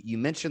you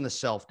mentioned the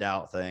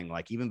self-doubt thing.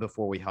 Like even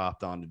before we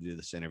hopped on to do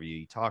this interview,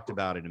 you talked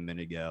about it a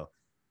minute ago.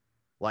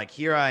 Like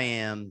here I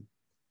am,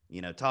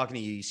 talking to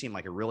you. You seem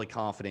like a really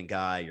confident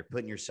guy. You're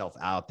putting yourself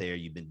out there.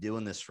 You've been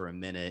doing this for a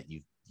minute.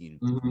 You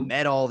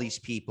met all these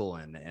people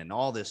and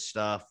all this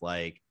stuff.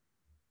 Like,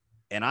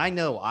 and I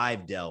know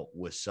I've dealt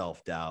with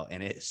self-doubt,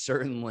 and it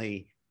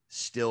certainly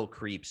still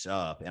creeps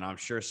up. And I'm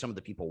sure some of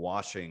the people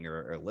watching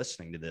or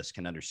listening to this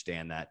can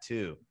understand that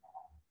too.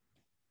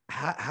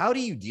 How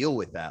do you deal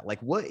with that? Like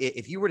what,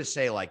 if you were to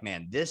say like,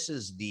 man, this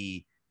is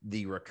the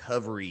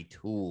recovery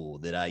tool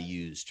that I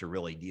use to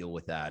really deal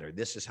with that, or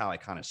this is how I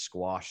kind of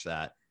squash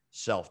that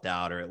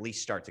self-doubt, or at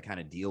least start to kind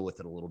of deal with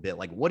it a little bit.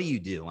 Like, what do you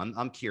do?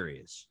 I'm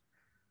curious.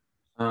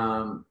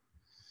 I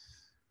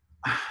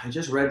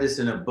just read this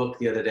in a book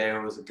the other day.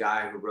 It was a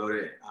guy who wrote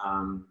it.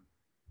 I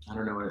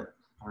don't know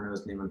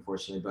his name,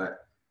 unfortunately,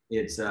 but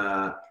it's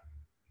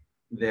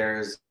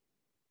there's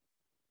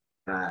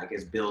I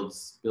guess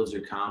builds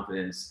your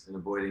confidence in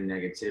avoiding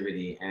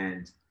negativity.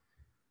 And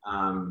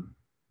I'll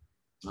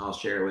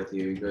share it with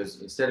you. He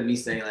goes, instead of me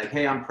saying like,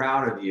 hey, I'm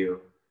proud of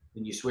you,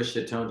 then you switch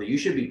the tone to, you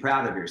should be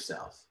proud of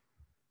yourself.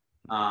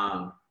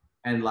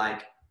 And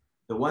like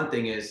the one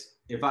thing is,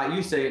 if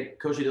you say,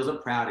 Coach Adil's,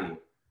 I'm proud of you,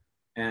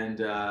 and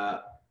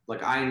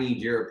like I need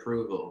your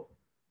approval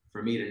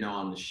for me to know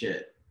I'm the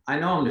shit. I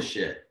know I'm the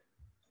shit.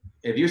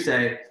 If you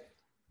say,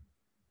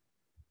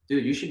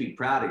 dude, you should be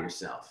proud of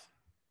yourself,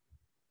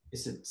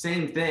 it's the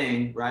same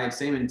thing, right?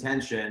 Same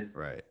intention,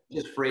 right?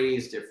 Just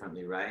phrased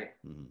differently, right?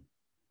 Mm-hmm.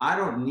 I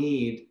don't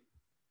need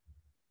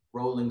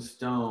Rolling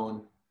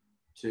Stone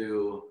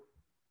to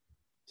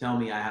tell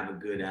me I have a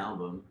good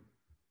album.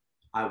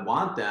 I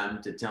want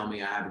them to tell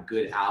me I have a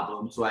good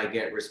album, so I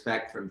get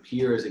respect from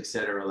peers,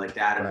 etc., like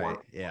that, and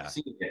want to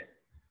see it.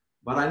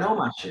 But I know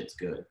my shit's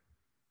good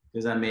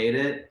because I made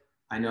it.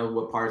 I know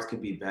what parts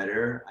could be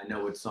better. I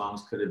know what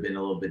songs could have been a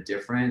little bit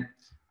different.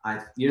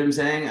 You know what I'm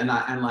saying? And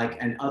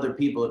other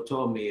people have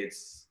told me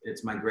it's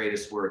my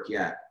greatest work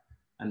yet.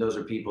 And those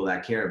are people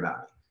that care about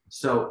me.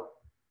 So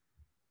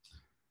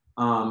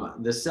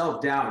The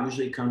self-doubt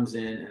usually comes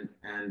in,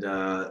 and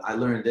I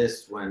learned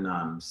this when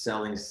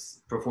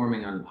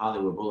performing on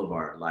Hollywood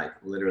Boulevard, like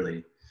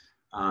literally.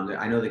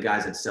 I know the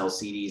guys that sell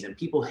CDs, and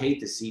people hate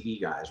the CD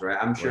guys, right?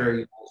 I'm sure Right.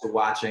 you guys are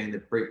watching the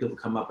people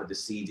come up with the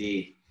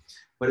CD.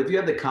 But if you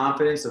have the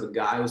confidence of a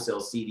guy who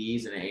sells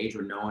CDs in an age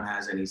where no one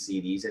has any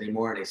CDs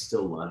anymore and they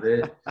still love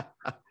it,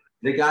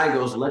 the guy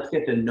goes, let's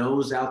get the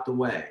no's out the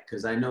way.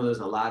 Because I know there's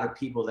a lot of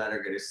people that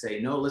are going to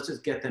say, no, let's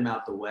just get them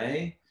out the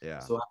way Yeah.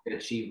 so I can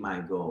achieve my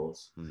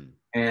goals.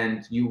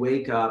 And you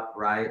wake up,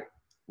 right?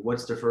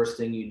 What's the first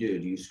thing you do?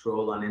 Do you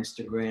scroll on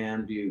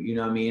Instagram? Do you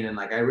know what I mean? And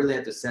like, I really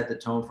have to set the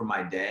tone for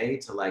my day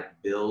to like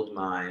build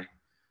my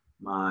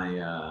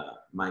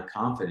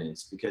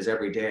confidence, because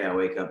every day I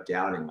wake up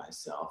doubting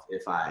myself.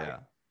 It's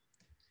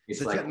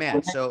so like,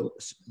 man, so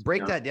break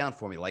you know, that down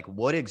for me. Like,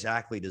 what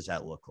exactly does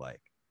that look like?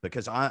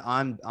 Because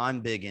I'm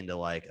big into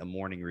like a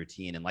morning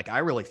routine, and like I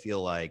really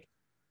feel like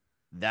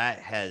that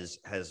has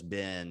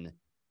been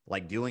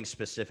like doing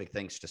specific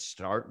things to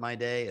start my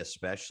day,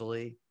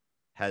 especially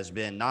has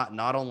been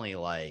not only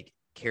like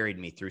carried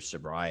me through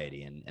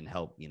sobriety and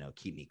help, you know,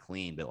 keep me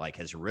clean, but like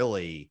has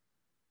really,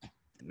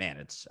 man,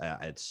 it's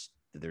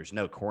there's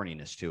no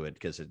corniness to it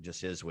because it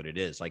just is what it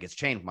is. Like it's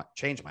changed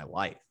my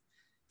life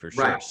for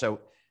sure. right.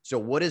 So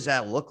what does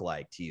that look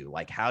like to you?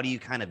 Like, how do you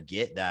kind of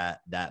get that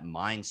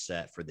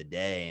mindset for the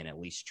day and at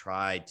least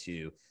try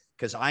to,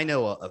 because I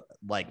know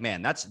like,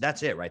 man,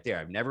 that's it right there.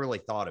 I've never really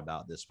thought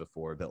about this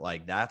before, but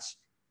like, that's,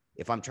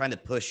 if I'm trying to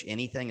push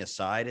anything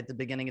aside at the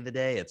beginning of the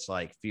day, it's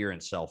like fear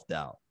and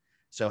self-doubt.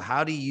 So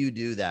how do you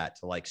do that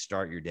to like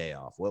start your day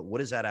off? What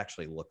does that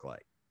actually look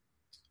like?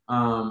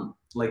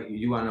 Like,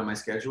 you want to know my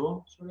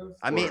schedule, sort of?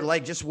 I mean,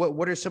 like, just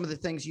what are some of the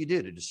things you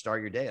do to just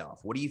start your day off?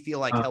 What do you feel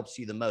like helps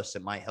you the most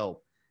that might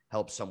help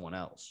someone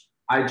else?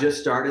 I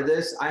just started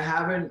this. I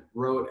haven't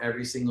wrote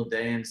every single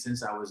day, and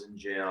since I was in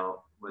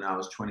jail when I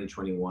was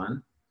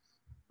 2021,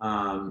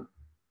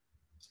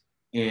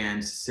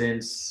 and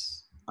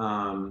since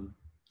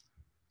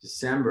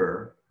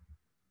December,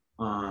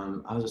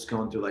 I was just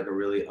going through like a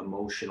really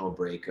emotional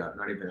breakup,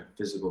 not even a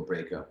physical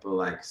breakup, but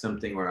like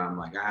something where I'm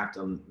like, I have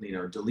to, you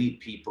know, delete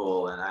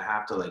people, and I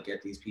have to like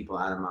get these people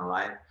out of my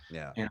life.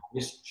 Yeah. And I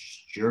just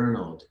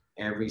journaled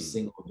every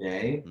single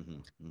day,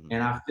 Mm-hmm.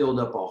 and I filled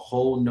up a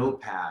whole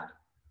notepad.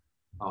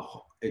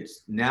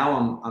 It's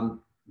now I'm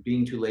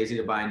being too lazy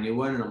to buy a new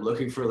one, and I'm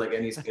looking for like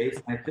any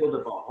space. I filled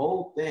up a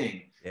whole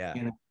thing, Yeah.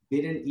 and I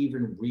didn't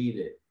even read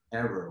it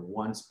ever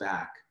once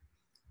back.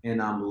 And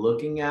I'm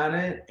looking at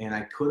it, and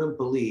I couldn't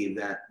believe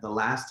that the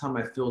last time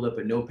I filled up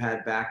a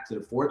notepad back to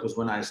the fourth was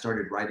when I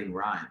started writing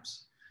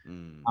rhymes.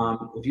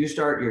 If you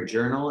start your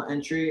journal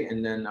entry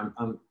and then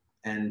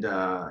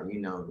you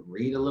know,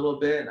 read a little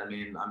bit. I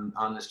mean, I'm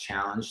on this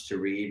challenge to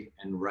read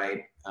and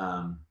write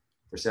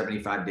for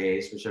 75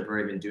 days, which I've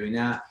already been doing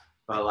that.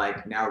 But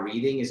like now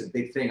reading is a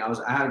big thing. I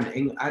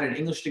had an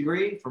English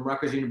degree from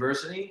Rutgers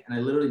University, and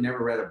I literally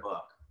never read a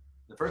book.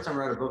 The first time I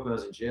read a book when I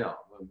was in jail,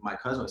 when my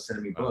cousin was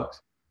sending me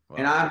books. Wow.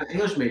 And I'm an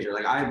English major.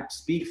 Like I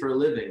speak for a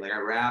living. Like I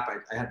rap.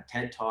 I have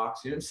TED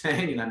Talks. You know what I'm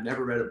saying? And I've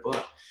never read a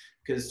book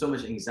because so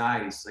much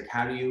anxiety. It's like,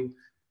 how do you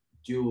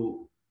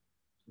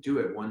do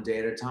it one day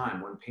at a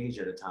time, one page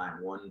at a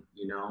time, one,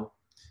 you know?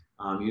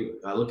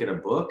 I look at a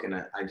book, and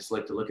I just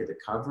like to look at the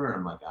cover, and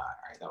I'm like, all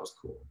right, that was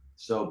cool.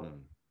 So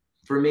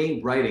for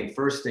me, writing,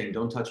 first thing,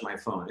 don't touch my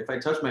phone. If I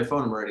touch my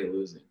phone, I'm already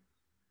losing.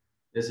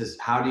 This is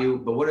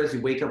but what if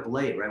you wake up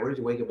late, right? What if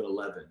you wake up at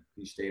 11?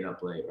 You stayed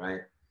up late, right?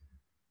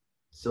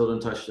 Still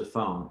don't touch the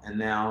phone. And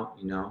now,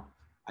 you know,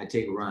 I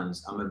take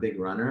runs. I'm a big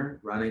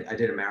runner. I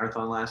did a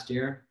marathon last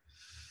year.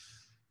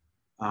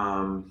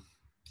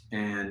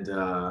 And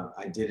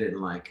I did it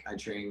in like, I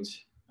trained,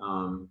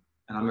 and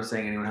I'm not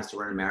saying anyone has to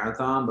run a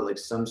marathon, but like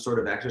some sort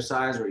of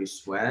exercise where you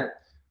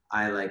sweat,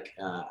 I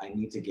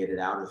need to get it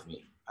out of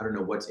me. I don't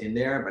know what's in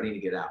there, but I need to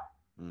get out.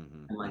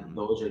 And like,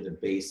 those are the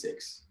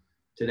basics.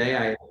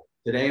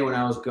 Today when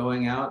I was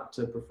going out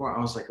to perform,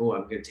 I was like, oh,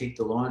 I'm going to take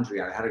the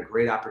laundry out. I had a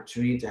great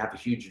opportunity to have a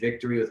huge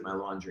victory with my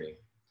laundry.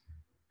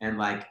 And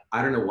like,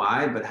 I don't know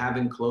why, but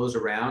having clothes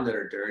around that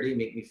are dirty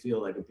make me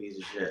feel like a piece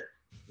of shit.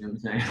 You know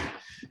what I'm saying?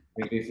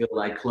 Make me feel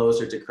like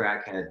closer to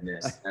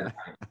crackheadness that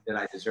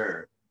I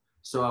deserve.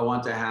 So I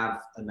want to have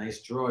a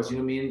nice drawers, you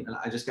know what I mean? And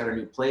I just got a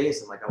new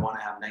place, and like, I want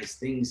to have nice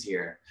things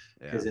here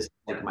because it's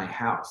like my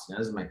house. Now,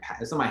 it's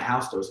not my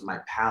house though, it's my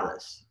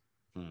palace.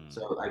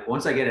 So like,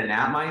 once I get in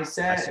that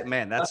mindset,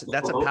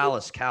 that's a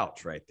palace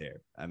couch right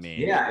there. I mean,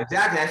 yeah,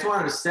 exactly. I just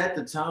wanted to set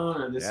the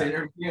tone of this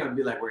interview and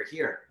be like, we're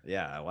here.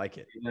 Yeah, I like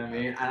it. You know what I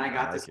mean? And I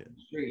got this on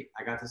the street.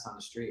 I got this on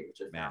the street,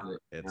 which I found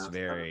it's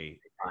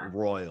very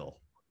royal.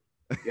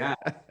 Yeah.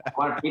 I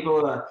want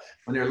people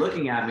when they're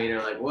looking at me,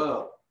 they're like,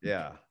 whoa.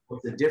 Yeah.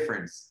 What's the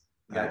difference?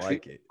 I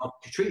like it.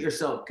 Treat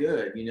yourself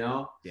good, you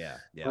know? Yeah.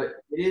 Yeah. But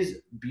it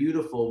is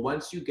beautiful.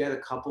 Once you get a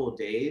couple of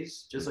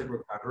days, just like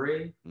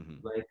recovery,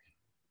 like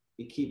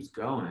it keeps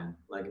going.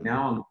 Like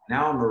now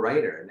I'm a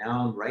writer.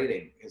 Now I'm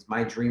writing.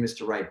 My dream is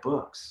to write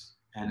books.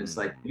 And it's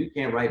like, you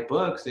can't write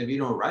books if you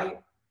don't write.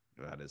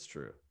 That is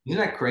true. Isn't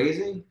that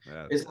crazy?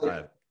 It's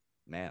like,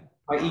 man.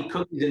 If I eat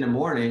cookies in the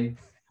morning,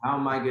 how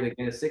am I going to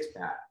get a six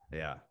pack?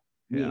 Yeah.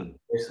 Yeah. Me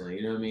personally,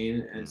 you know what I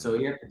mean? And so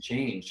you have to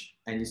change,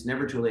 and it's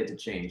never too late to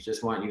change.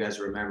 Just want you guys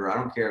to remember, I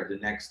don't care if the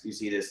next, you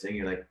see this thing,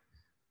 you're like,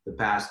 the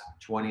past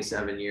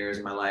 27 years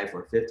of my life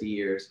or 50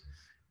 years,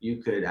 you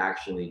could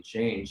actually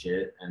change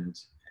it.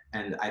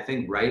 And I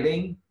think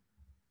writing,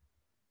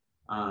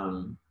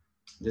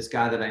 this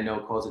guy that I know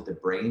calls it the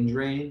brain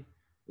drain.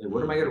 Like,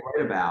 what am I going to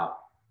write about?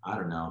 I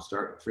don't know.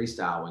 Start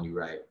freestyle when you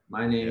write.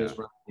 My name is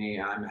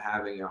Ronnie. I'm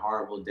having a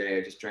horrible day.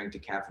 I just drank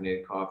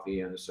decaffeinated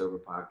coffee on the Sober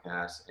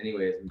Podcast.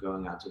 Anyways, I'm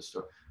going out to the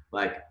store.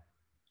 Like,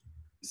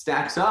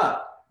 stacks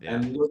up,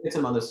 and you'll get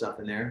some other stuff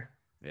in there.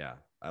 Yeah,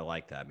 I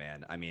like that,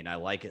 man. I mean, I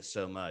like it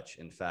so much.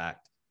 In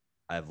fact,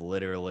 I've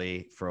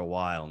literally for a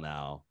while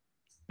now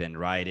been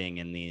writing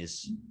in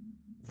these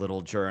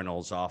little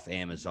journals off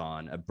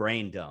Amazon. A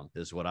brain dump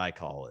is what I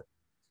call it.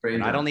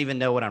 And I don't even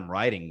know what I'm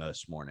writing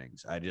most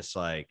mornings. I just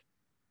like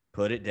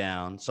put it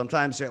down.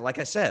 Sometimes, like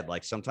I said,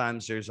 like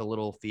sometimes there's a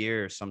little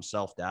fear or some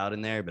self-doubt in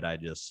there, but I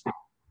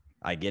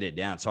get it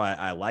down. So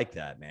I like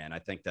that, man. I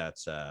think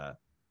that's, I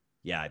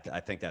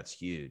think that's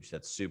huge.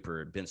 That's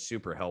been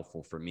super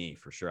helpful for me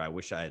for sure. I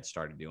wish I had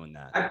started doing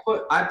that.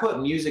 I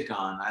put music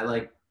on. I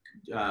like,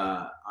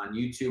 on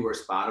YouTube or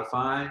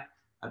Spotify,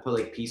 I put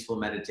like peaceful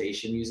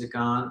meditation music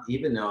on,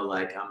 even though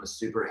like I'm a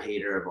super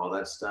hater of all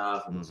that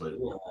stuff. And it's like,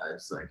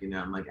 it's like, you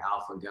know, I'm like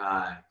alpha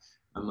guy.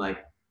 I'm like,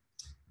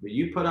 but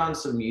you put on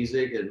some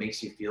music that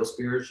makes you feel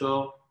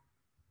spiritual,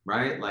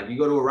 right? Like you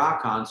go to a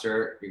rock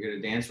concert, you're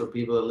going to dance with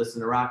people that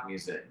listen to rock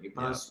music. You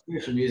put on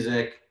spiritual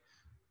music,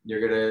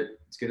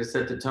 it's going to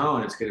set the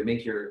tone. It's going to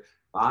make your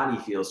body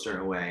feel a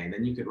certain way. And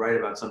then you could write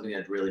about something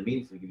that's really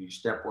meaningful. You could do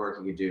step work,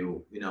 you could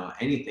do, you know,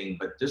 anything,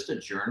 but just a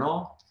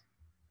journal.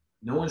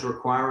 No one's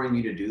requiring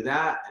you to do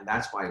that, and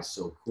that's why it's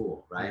so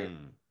cool, right?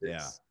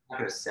 It's not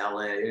gonna sell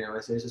it, you know.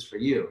 It's just for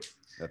you.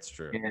 That's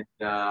true. And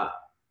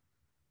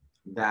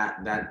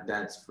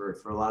that's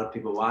for a lot of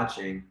people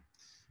watching.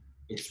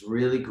 It's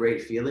really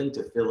great feeling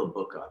to fill a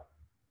book up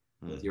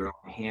with your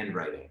own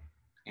handwriting,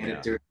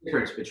 and there's a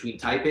difference between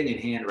typing and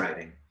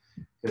handwriting,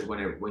 because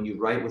when you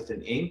write with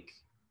an ink,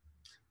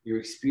 you're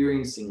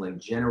experiencing like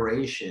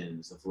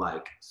generations of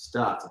like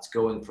stuff that's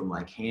going from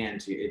like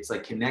hand to, it's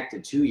like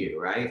connected to you,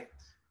 right?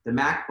 The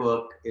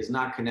MacBook is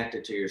not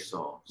connected to your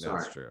soul.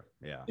 Sorry. That's true.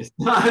 Yeah. It's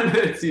not,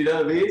 you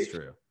know what I mean? That's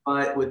true.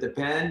 But with the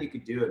pen, you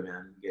could do it,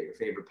 man. You get your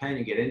favorite pen,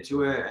 you get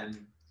into it, and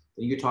then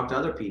you can talk to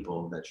other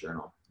people in that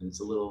journal. And it's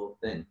a little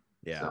thing.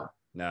 Yeah. So.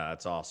 No,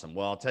 that's awesome.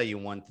 Well, I'll tell you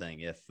one thing.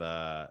 If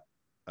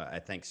I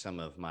think some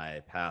of my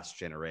past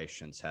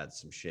generations had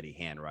some shitty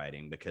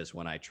handwriting, because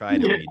when I try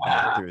to read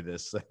back through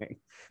this thing,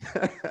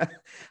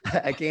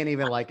 I can't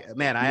even like,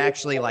 man, I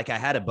actually like, I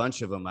had a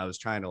bunch of them. I was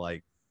trying to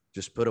like,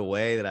 just put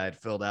away that I had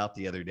filled out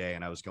the other day.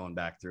 And I was going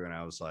back through and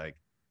I was like,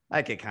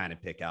 I could kind of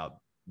pick out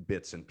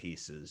bits and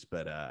pieces,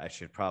 but I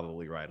should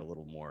probably write a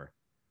little more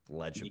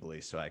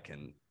legibly so I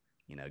can,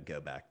 you know,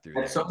 go back through.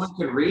 And someone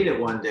could read it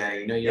one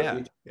day, you know, your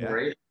future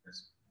generations.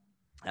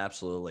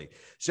 Absolutely.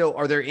 So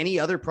are there any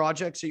other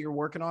projects that you're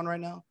working on right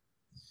now?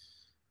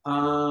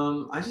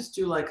 I just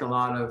do like a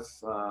lot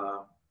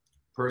of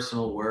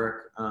personal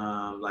work,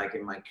 like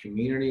in my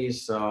community.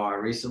 So I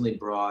recently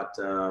brought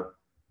a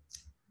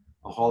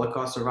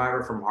Holocaust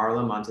survivor from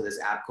Harlem onto this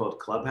app called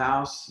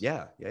Clubhouse.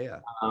 Yeah. It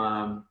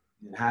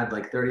had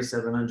like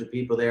 3,700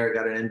 people there. It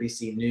got an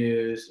NBC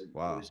News.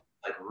 Wow. It was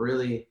like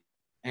really,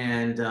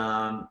 and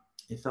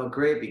it felt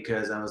great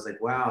because I was like,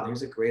 wow,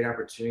 there's a great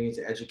opportunity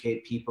to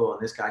educate people.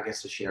 And this guy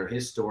gets to share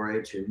his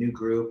story to a new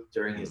group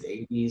during his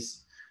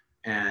 80s.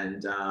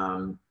 And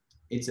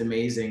it's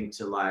amazing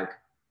to like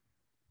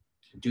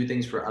do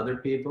things for other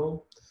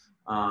people,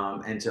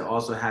 and to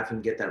also have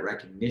him get that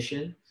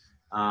recognition.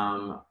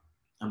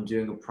 I'm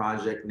doing a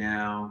project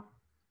now,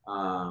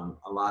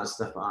 a lot of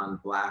stuff on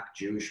Black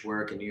Jewish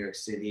work in New York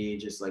City,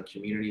 just like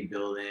community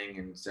building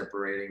and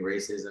separating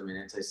racism and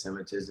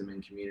anti-Semitism in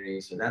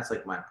communities. So that's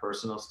like my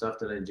personal stuff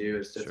that I do.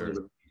 It's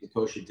definitely with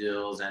kosher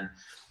deals, and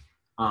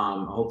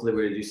hopefully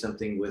we're gonna do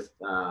something with,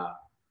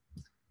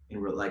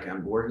 like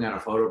I'm working on a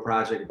photo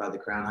project about the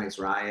Crown Heights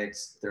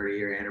riots,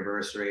 30-year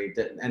anniversary,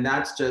 and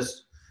that's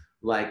just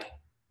like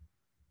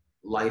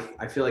life.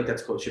 I feel like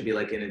that's should be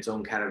like in its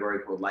own category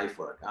called life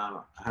work.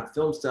 I have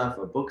film stuff,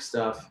 a book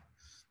stuff,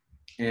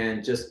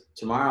 and just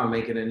tomorrow I'm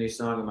making a new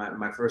song.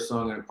 My first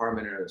song in an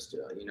apartment,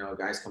 you know,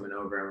 guys coming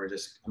over, and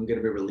I'm going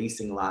to be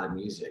releasing a lot of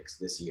music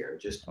this year,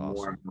 just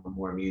awesome.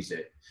 more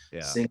music,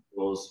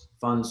 singles,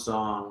 fun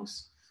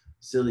songs,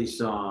 silly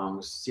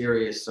songs,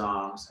 serious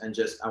songs, and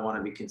just I want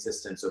to be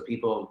consistent. So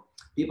people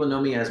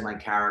know me as my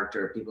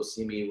character. People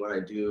see me, what I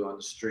do on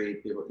the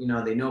street. People, you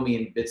know, they know me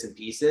in bits and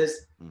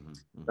pieces.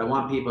 But I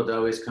want people to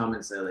always come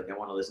and say, like, I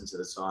want to listen to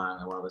the song.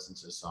 I want to listen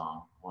to the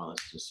song. I want to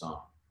listen to the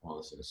song. I want to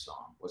listen to the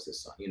song. What's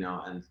this song? You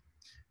know, and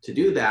to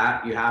do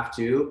that, you have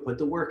to put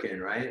the work in,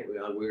 right?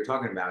 We were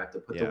talking about it. To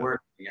put the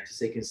work in. You have to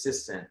stay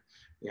consistent.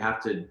 You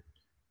have to,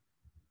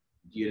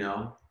 you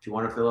know, if you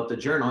want to fill up the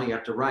journal, you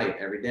have to write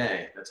every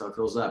day. That's how it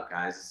fills up,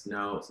 guys. It's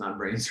not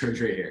brain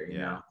surgery here, you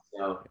know?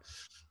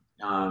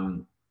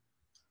 So,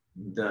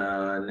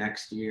 the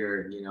next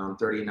year, you know, I'm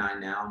 39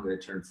 now, I'm going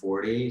to turn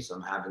 40. So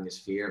I'm having this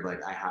fear of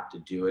like, I have to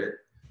do it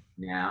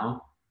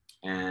now.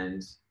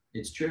 And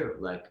it's true.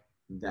 Like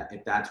that,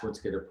 if that's what's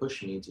going to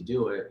push me to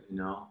do it, you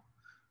know,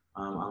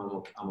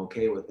 I'm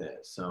okay with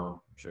it.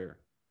 So Sure.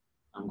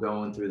 I'm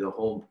going through the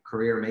whole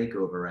career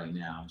makeover right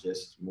now.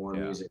 Just Yeah.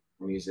 more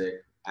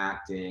music,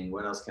 acting.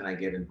 What else can I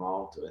get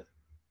involved with?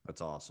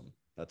 That's awesome.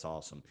 That's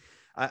awesome.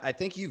 I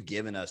think you've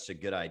given us a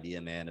good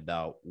idea, man,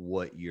 about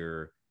what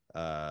your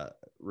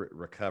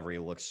recovery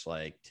looks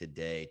like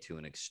today to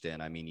an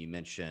extent. I mean, you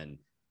mentioned,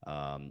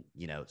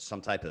 you know,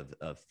 some type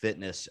of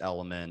fitness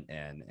element,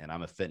 and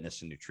I'm a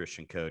fitness and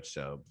nutrition coach,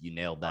 so you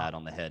nailed that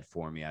on the head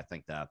for me. I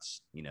think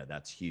that's, you know,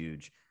 that's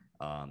huge.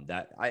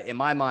 In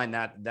my mind,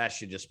 that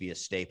should just be a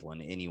staple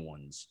in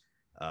anyone's,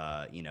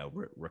 you know,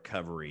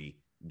 recovery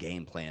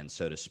game plan,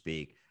 so to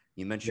speak.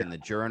 You Yeah. mentioned the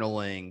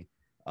journaling.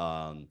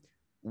 Um,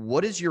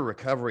 what does your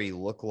recovery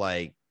look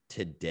like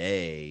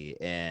today?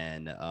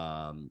 And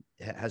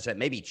has that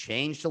maybe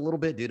changed a little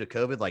bit due to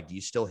COVID? Like, do you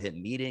still hit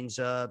meetings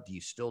up? Do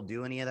you still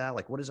do any of that?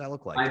 Like, what does that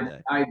look like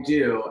today? I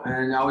do,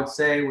 and I would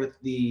say with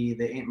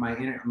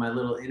my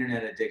little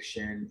internet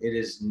addiction, it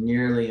is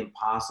nearly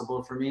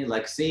impossible for me.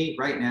 Like, see,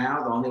 right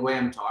now, the only way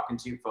I'm talking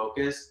to you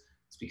focus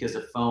is because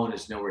the phone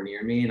is nowhere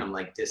near me, and I'm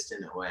like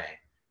distant away,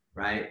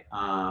 right?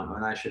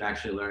 And I should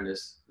actually learn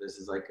this. This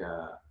is like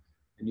a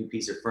new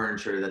piece of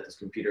furniture that this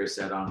computer is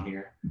set on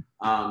here.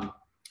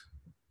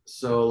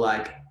 So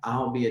like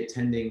I'll be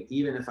attending,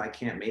 even if I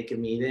can't make a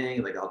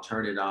meeting, like I'll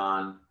turn it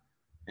on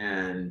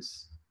and,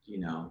 you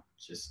know,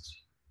 just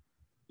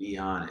be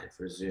on it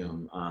for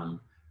Zoom.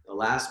 The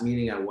last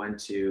meeting I went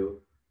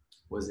to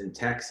was in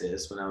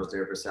Texas when I was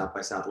there for South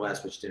by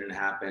Southwest, which didn't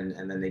happen.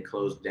 And then they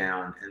closed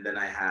down. And then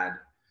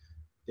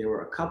there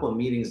were a couple of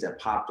meetings that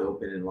popped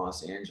open in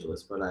Los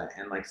Angeles,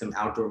 and like some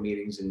outdoor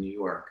meetings in New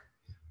York.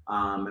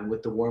 And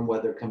with the warm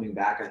weather coming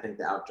back, I think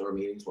the outdoor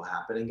meetings will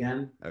happen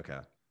again. Okay.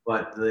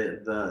 But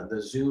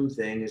the Zoom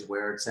thing is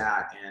where it's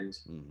at. And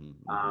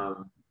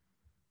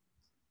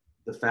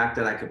the fact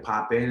that I could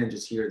pop in and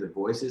just hear the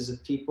voices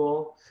of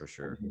people For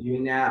sure.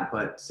 doing that,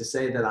 but to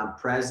say that I'm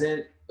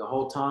present the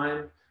whole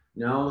time,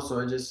 no. So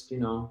I just, you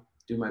know,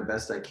 do my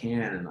best I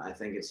can. And I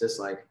think it's just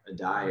like a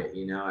diet,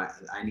 you know,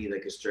 I need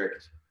like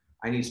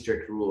I need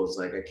strict rules.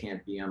 Like I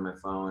can't be on my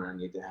phone. I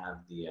need to have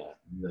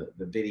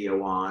the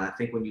video on. I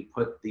think when you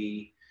put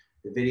the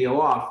video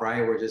off,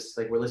 right, we're just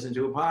like, we're listening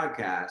to a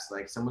podcast,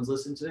 like someone's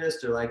listening to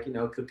this, they're like, you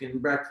know, cooking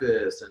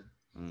breakfast,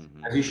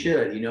 and as you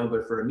should, you know,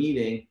 but for a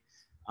meeting,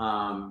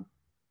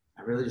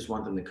 I really just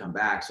want them to come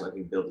back so I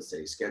can build a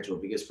steady schedule.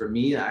 Because for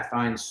me, I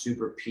find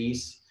super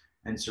peace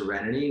and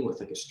serenity with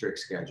like a strict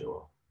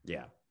schedule.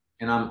 Yeah.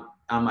 And I'm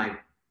on my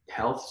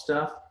health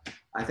stuff.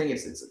 I think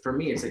it's for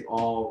me, it's like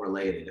all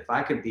related. If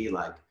I could be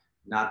like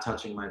not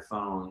touching my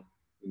phone,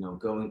 you know,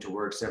 going to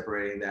work,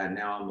 separating that.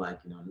 Now I'm like,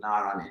 you know,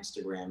 not on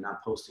Instagram,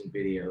 not posting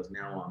videos.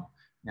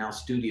 Now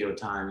studio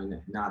time,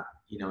 and not,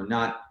 you know,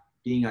 not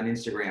being on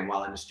Instagram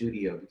while in the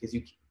studio, because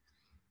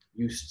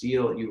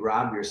you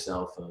rob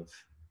yourself of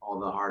all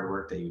the hard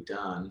work that you've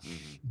done.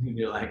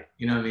 You're like,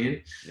 you know what I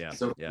mean? Yeah.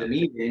 So Yeah. the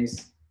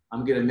meetings,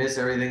 I'm gonna miss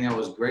everything that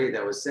was great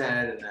that was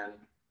said, and then,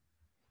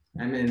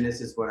 I mean,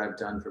 this is what I've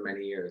done for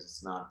many years.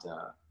 It's not,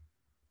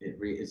 it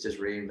just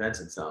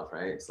reinvents itself,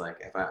 right? It's like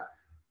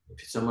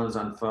if someone's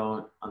on the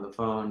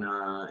phone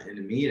in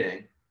a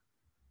meeting,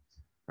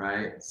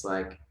 right? It's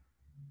like,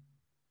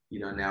 you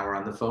know, now we're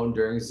on the phone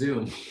during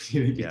Zoom.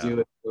 You do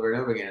it over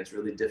and over again. It's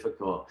really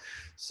difficult.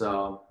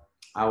 So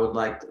I would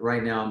like,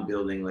 right now I'm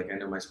building, like, I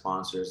know my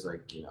sponsors,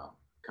 like, you know,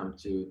 come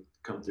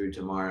through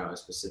tomorrow at a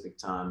specific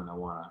time, and I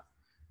want to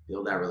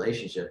build that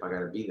relationship. I got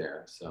to be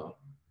there. So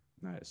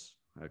nice.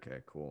 Okay,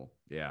 cool.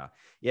 Yeah.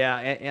 Yeah.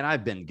 And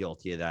I've been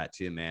guilty of that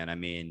too, man. I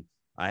mean,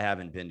 I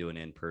haven't been to an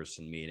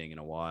in-person meeting in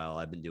a while.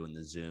 I've been doing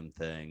the Zoom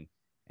thing,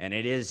 and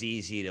it is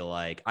easy to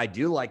like, I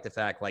do like the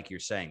fact, like you're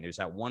saying, there's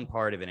that one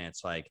part of it. And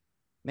it's like,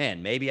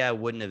 man, maybe I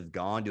wouldn't have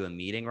gone to a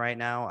meeting right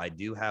now. I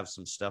do have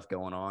some stuff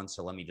going on,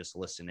 so let me just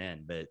listen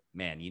in. But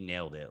man, you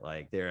nailed it.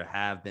 Like there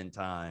have been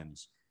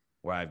times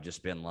where I've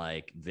just been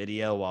like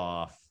video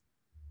off,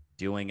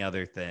 doing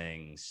other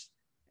things.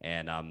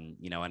 And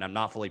you know, and I'm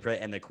not fully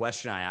present. And the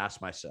question I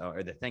ask myself,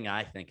 or the thing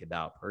I think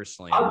about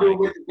personally, I'll I'm do like, it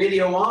with the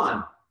video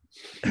on.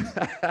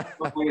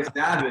 Like a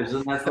savage,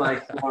 and that's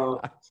like,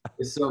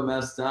 it's so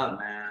messed up,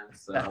 man.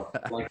 So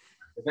like,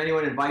 if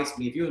anyone invites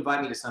me, if you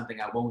invite me to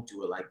something, I won't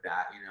do it like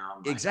that, you know.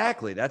 Like,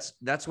 exactly. That's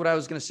what I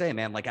was gonna say,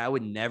 man. Like I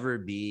would never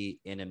be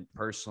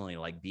personally,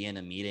 like be in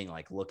a meeting,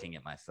 like looking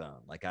at my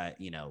phone, like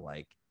you know,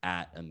 like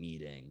at a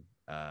meeting.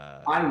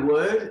 I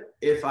would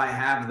if I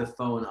have the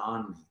phone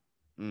on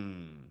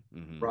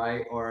me,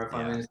 right? Or if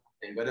I'm in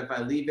something. But if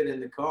I leave it in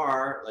the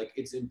car, like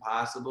it's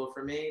impossible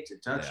for me to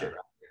touch it. Right?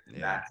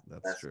 And that's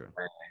true.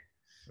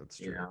 That's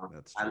true. You know,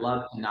 That's true. I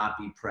love to not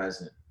be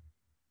present.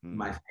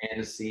 My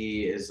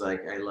fantasy is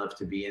like, I love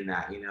to be in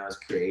that, you know, as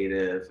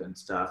creative and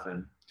stuff.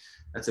 And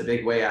that's a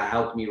big way it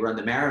helped me run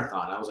the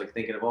marathon. I was like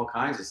thinking of all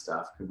kinds of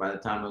stuff. And by the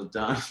time I was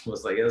done, I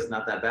was like, it's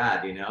not that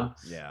bad, you know?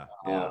 Yeah.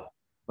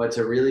 but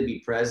to really be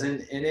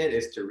present in it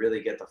is to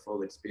really get the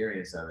full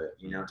experience of it,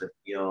 to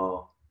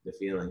feel the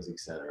feelings,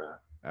 etc.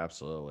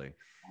 Absolutely.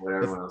 What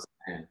everyone else is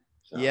saying.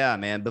 So. Yeah,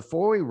 man.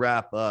 Before we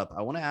wrap up,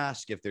 I want to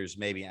ask if there's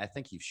maybe, I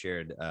think you've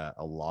shared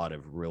a lot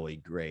of really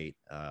great,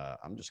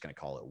 I'm just going to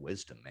call it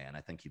wisdom, man.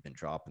 I think you've been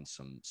dropping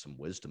some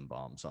wisdom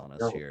bombs on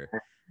us here.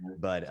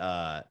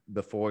 But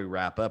before we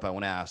wrap up, I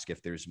want to ask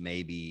if there's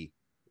maybe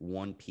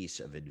one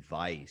piece of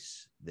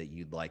advice that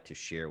you'd like to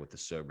share with the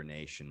Sober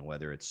Nation,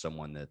 whether it's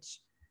someone that's,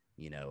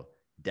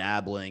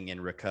 dabbling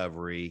in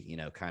recovery,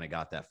 kind of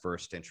got that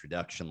first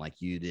introduction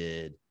like you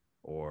did,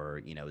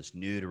 or, is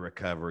new to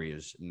recovery,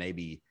 is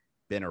maybe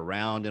been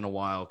around in a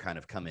while, kind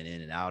of coming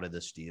in and out of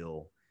this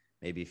deal.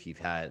 Maybe if you've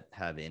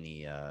have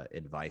any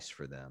advice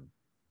for them.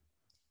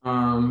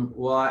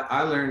 Well,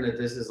 I learned that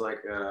this is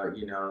like,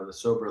 the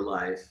Sober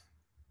Life.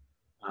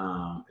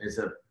 It's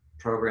a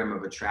program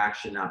of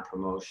attraction, not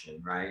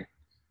promotion, right?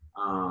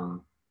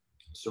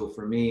 So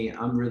for me,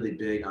 I'm really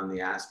big on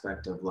the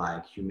aspect of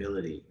like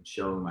humility and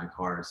showing my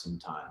cards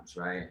sometimes,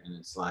 right? And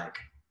it's like,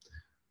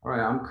 all right,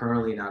 I'm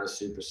currently not a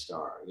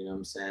superstar. You know what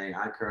I'm saying?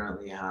 I'm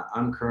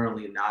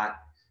currently not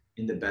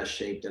in the best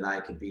shape that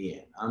I could be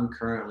in. I'm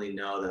currently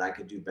know that I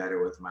could do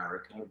better with my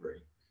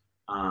recovery.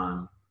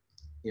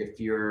 If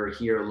you're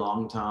here a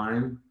long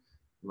time,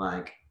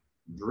 like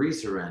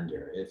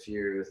resurrender. If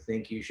you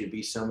think you should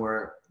be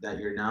somewhere that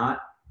you're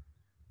not,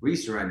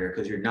 resurrender,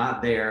 because you're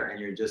not there and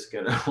you're just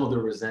gonna hold the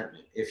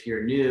resentment. If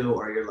you're new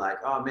or you're like,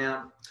 oh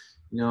man,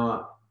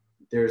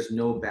 there's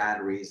no bad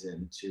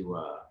reason to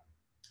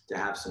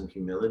have some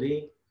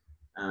humility.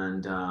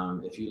 And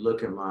if you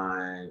look at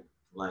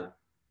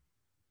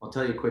I'll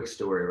tell you a quick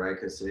story, right?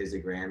 Because today's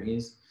the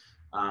Grammys.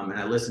 And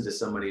I listened to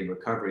somebody in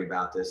recovery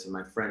about this, and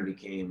my friend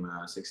became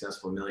a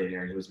successful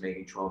millionaire, and he was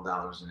making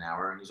 $12 an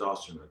hour, and he's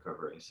also in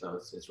recovery, so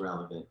it's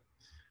relevant.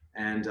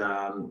 And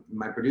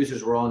my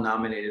producers were all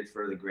nominated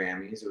for the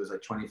Grammys. It was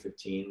like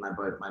 2015. My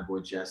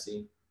boy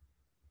Jesse.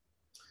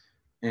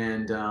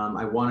 And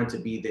I wanted to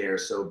be there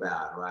so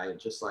bad, right?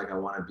 Just like I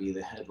want to be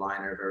the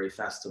headliner of every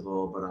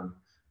festival, but I'm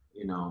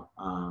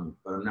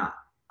not.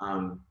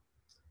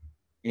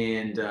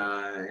 And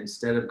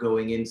instead of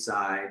going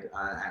inside,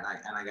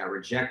 and I got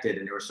rejected,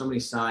 and there were so many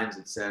signs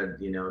that said,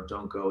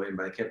 don't go in,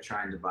 but I kept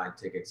trying to buy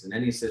tickets. And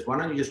then he says, why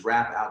don't you just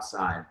rap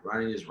outside? Why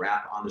don't you just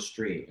rap on the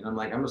street? And I'm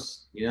like,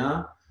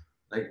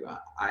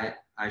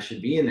 I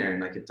should be in there in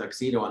like a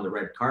tuxedo on the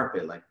red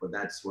carpet, but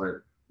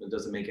it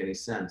doesn't make any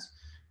sense.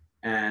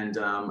 And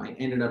I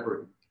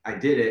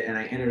did it, and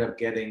I ended up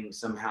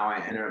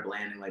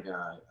landing like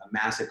a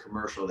massive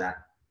commercial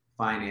that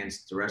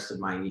financed the rest of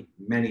my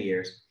many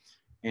years.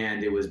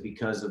 And it was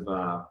because of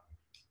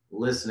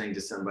listening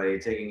to somebody,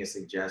 taking a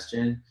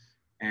suggestion,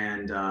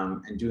 and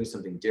doing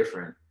something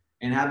different,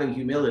 and having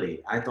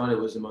humility. I thought it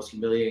was the most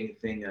humiliating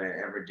thing that I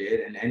ever did.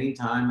 And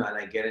anytime that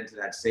I get into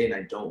that state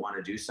and I don't want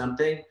to do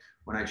something,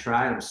 when I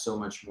try, I'm so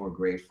much more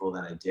grateful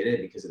that I did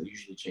it, because it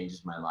usually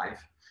changes my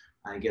life.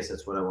 I guess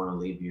that's what I want to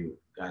leave you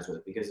guys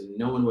with, because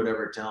no one would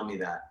ever tell me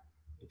that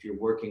if you're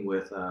working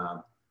with,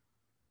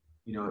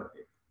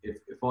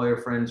 if all your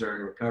friends are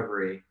in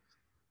recovery,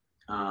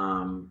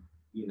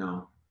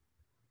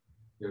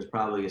 there's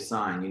probably a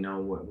sign. When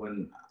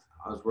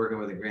I was working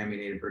with a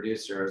Grammy-nominated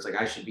producer, I was like,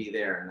 I should be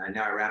there. And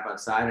now I rap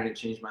outside, and it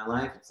changed my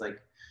life. It's like,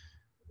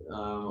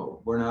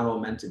 we're not all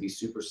meant to be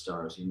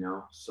superstars,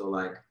 So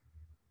like,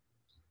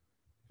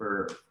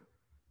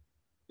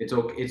 it's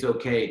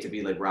okay to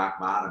be like rock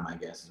bottom, I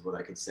guess is what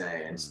I could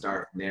say, and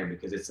start from there,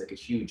 because it's like a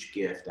huge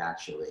gift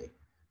actually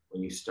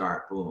when you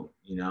start, boom,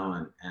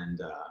 and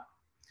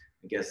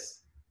I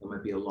guess that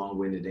might be a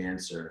long-winded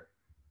answer,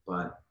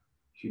 but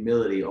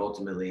humility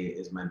ultimately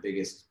is my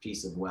biggest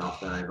piece of wealth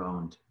that I've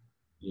owned,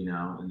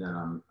 and then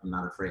I'm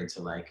not afraid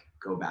to like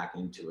go back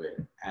into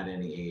it at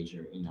any age,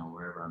 or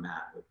wherever I'm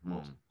at, with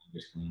multiple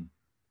fingers clean.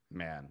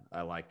 Man,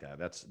 I like that.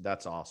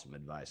 That's awesome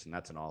advice, and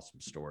that's an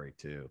awesome story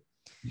too.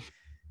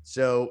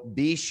 So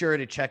be sure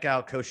to check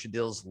out Coach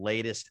Shadill's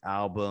latest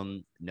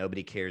album,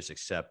 Nobody Cares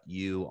Except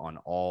You, on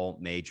all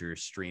major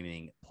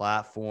streaming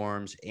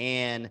platforms.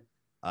 And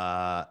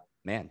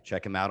man,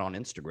 check him out on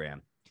Instagram.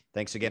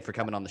 Thanks again for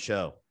coming on the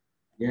show.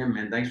 Yeah,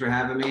 man. Thanks for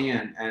having me.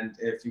 And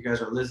if you guys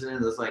are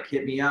listening, let's like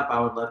hit me up. I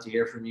would love to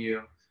hear from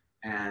you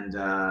and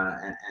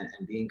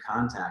be in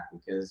contact,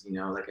 because,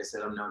 like I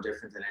said, I'm no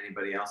different than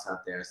anybody else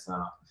out there.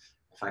 So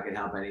if I could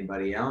help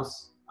anybody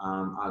else,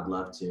 I'd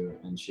love to,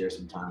 and share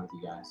some time with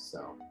you guys.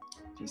 So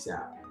peace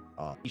out.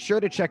 Be sure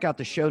to check out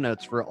the show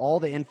notes for all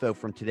the info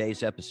from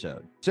today's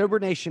episode. Sober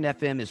Nation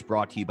FM is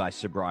brought to you by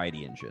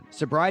Sobriety Engine.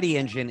 Sobriety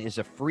Engine is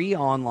a free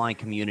online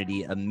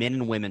community of men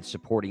and women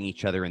supporting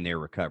each other in their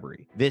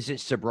recovery. Visit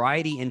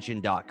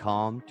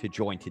sobrietyengine.com to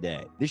join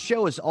today. This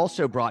show is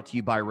also brought to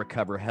you by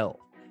Recover Health.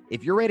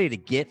 If you're ready to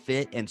get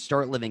fit and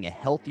start living a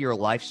healthier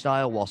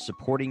lifestyle while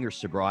supporting your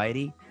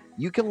sobriety,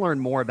 you can learn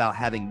more about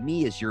having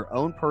me as your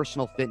own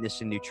personal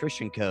fitness and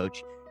nutrition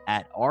coach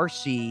at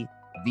rcvrhealth.com.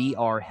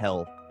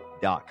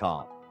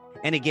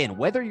 And again,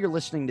 whether you're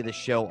listening to the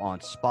show on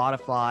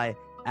Spotify,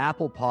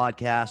 Apple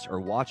Podcasts, or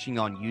watching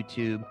on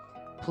YouTube,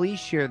 please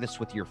share this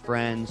with your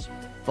friends,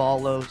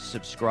 follow,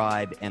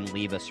 subscribe, and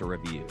leave us a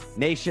review.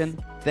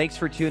 Nation, thanks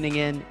for tuning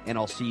in, and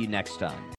I'll see you next time.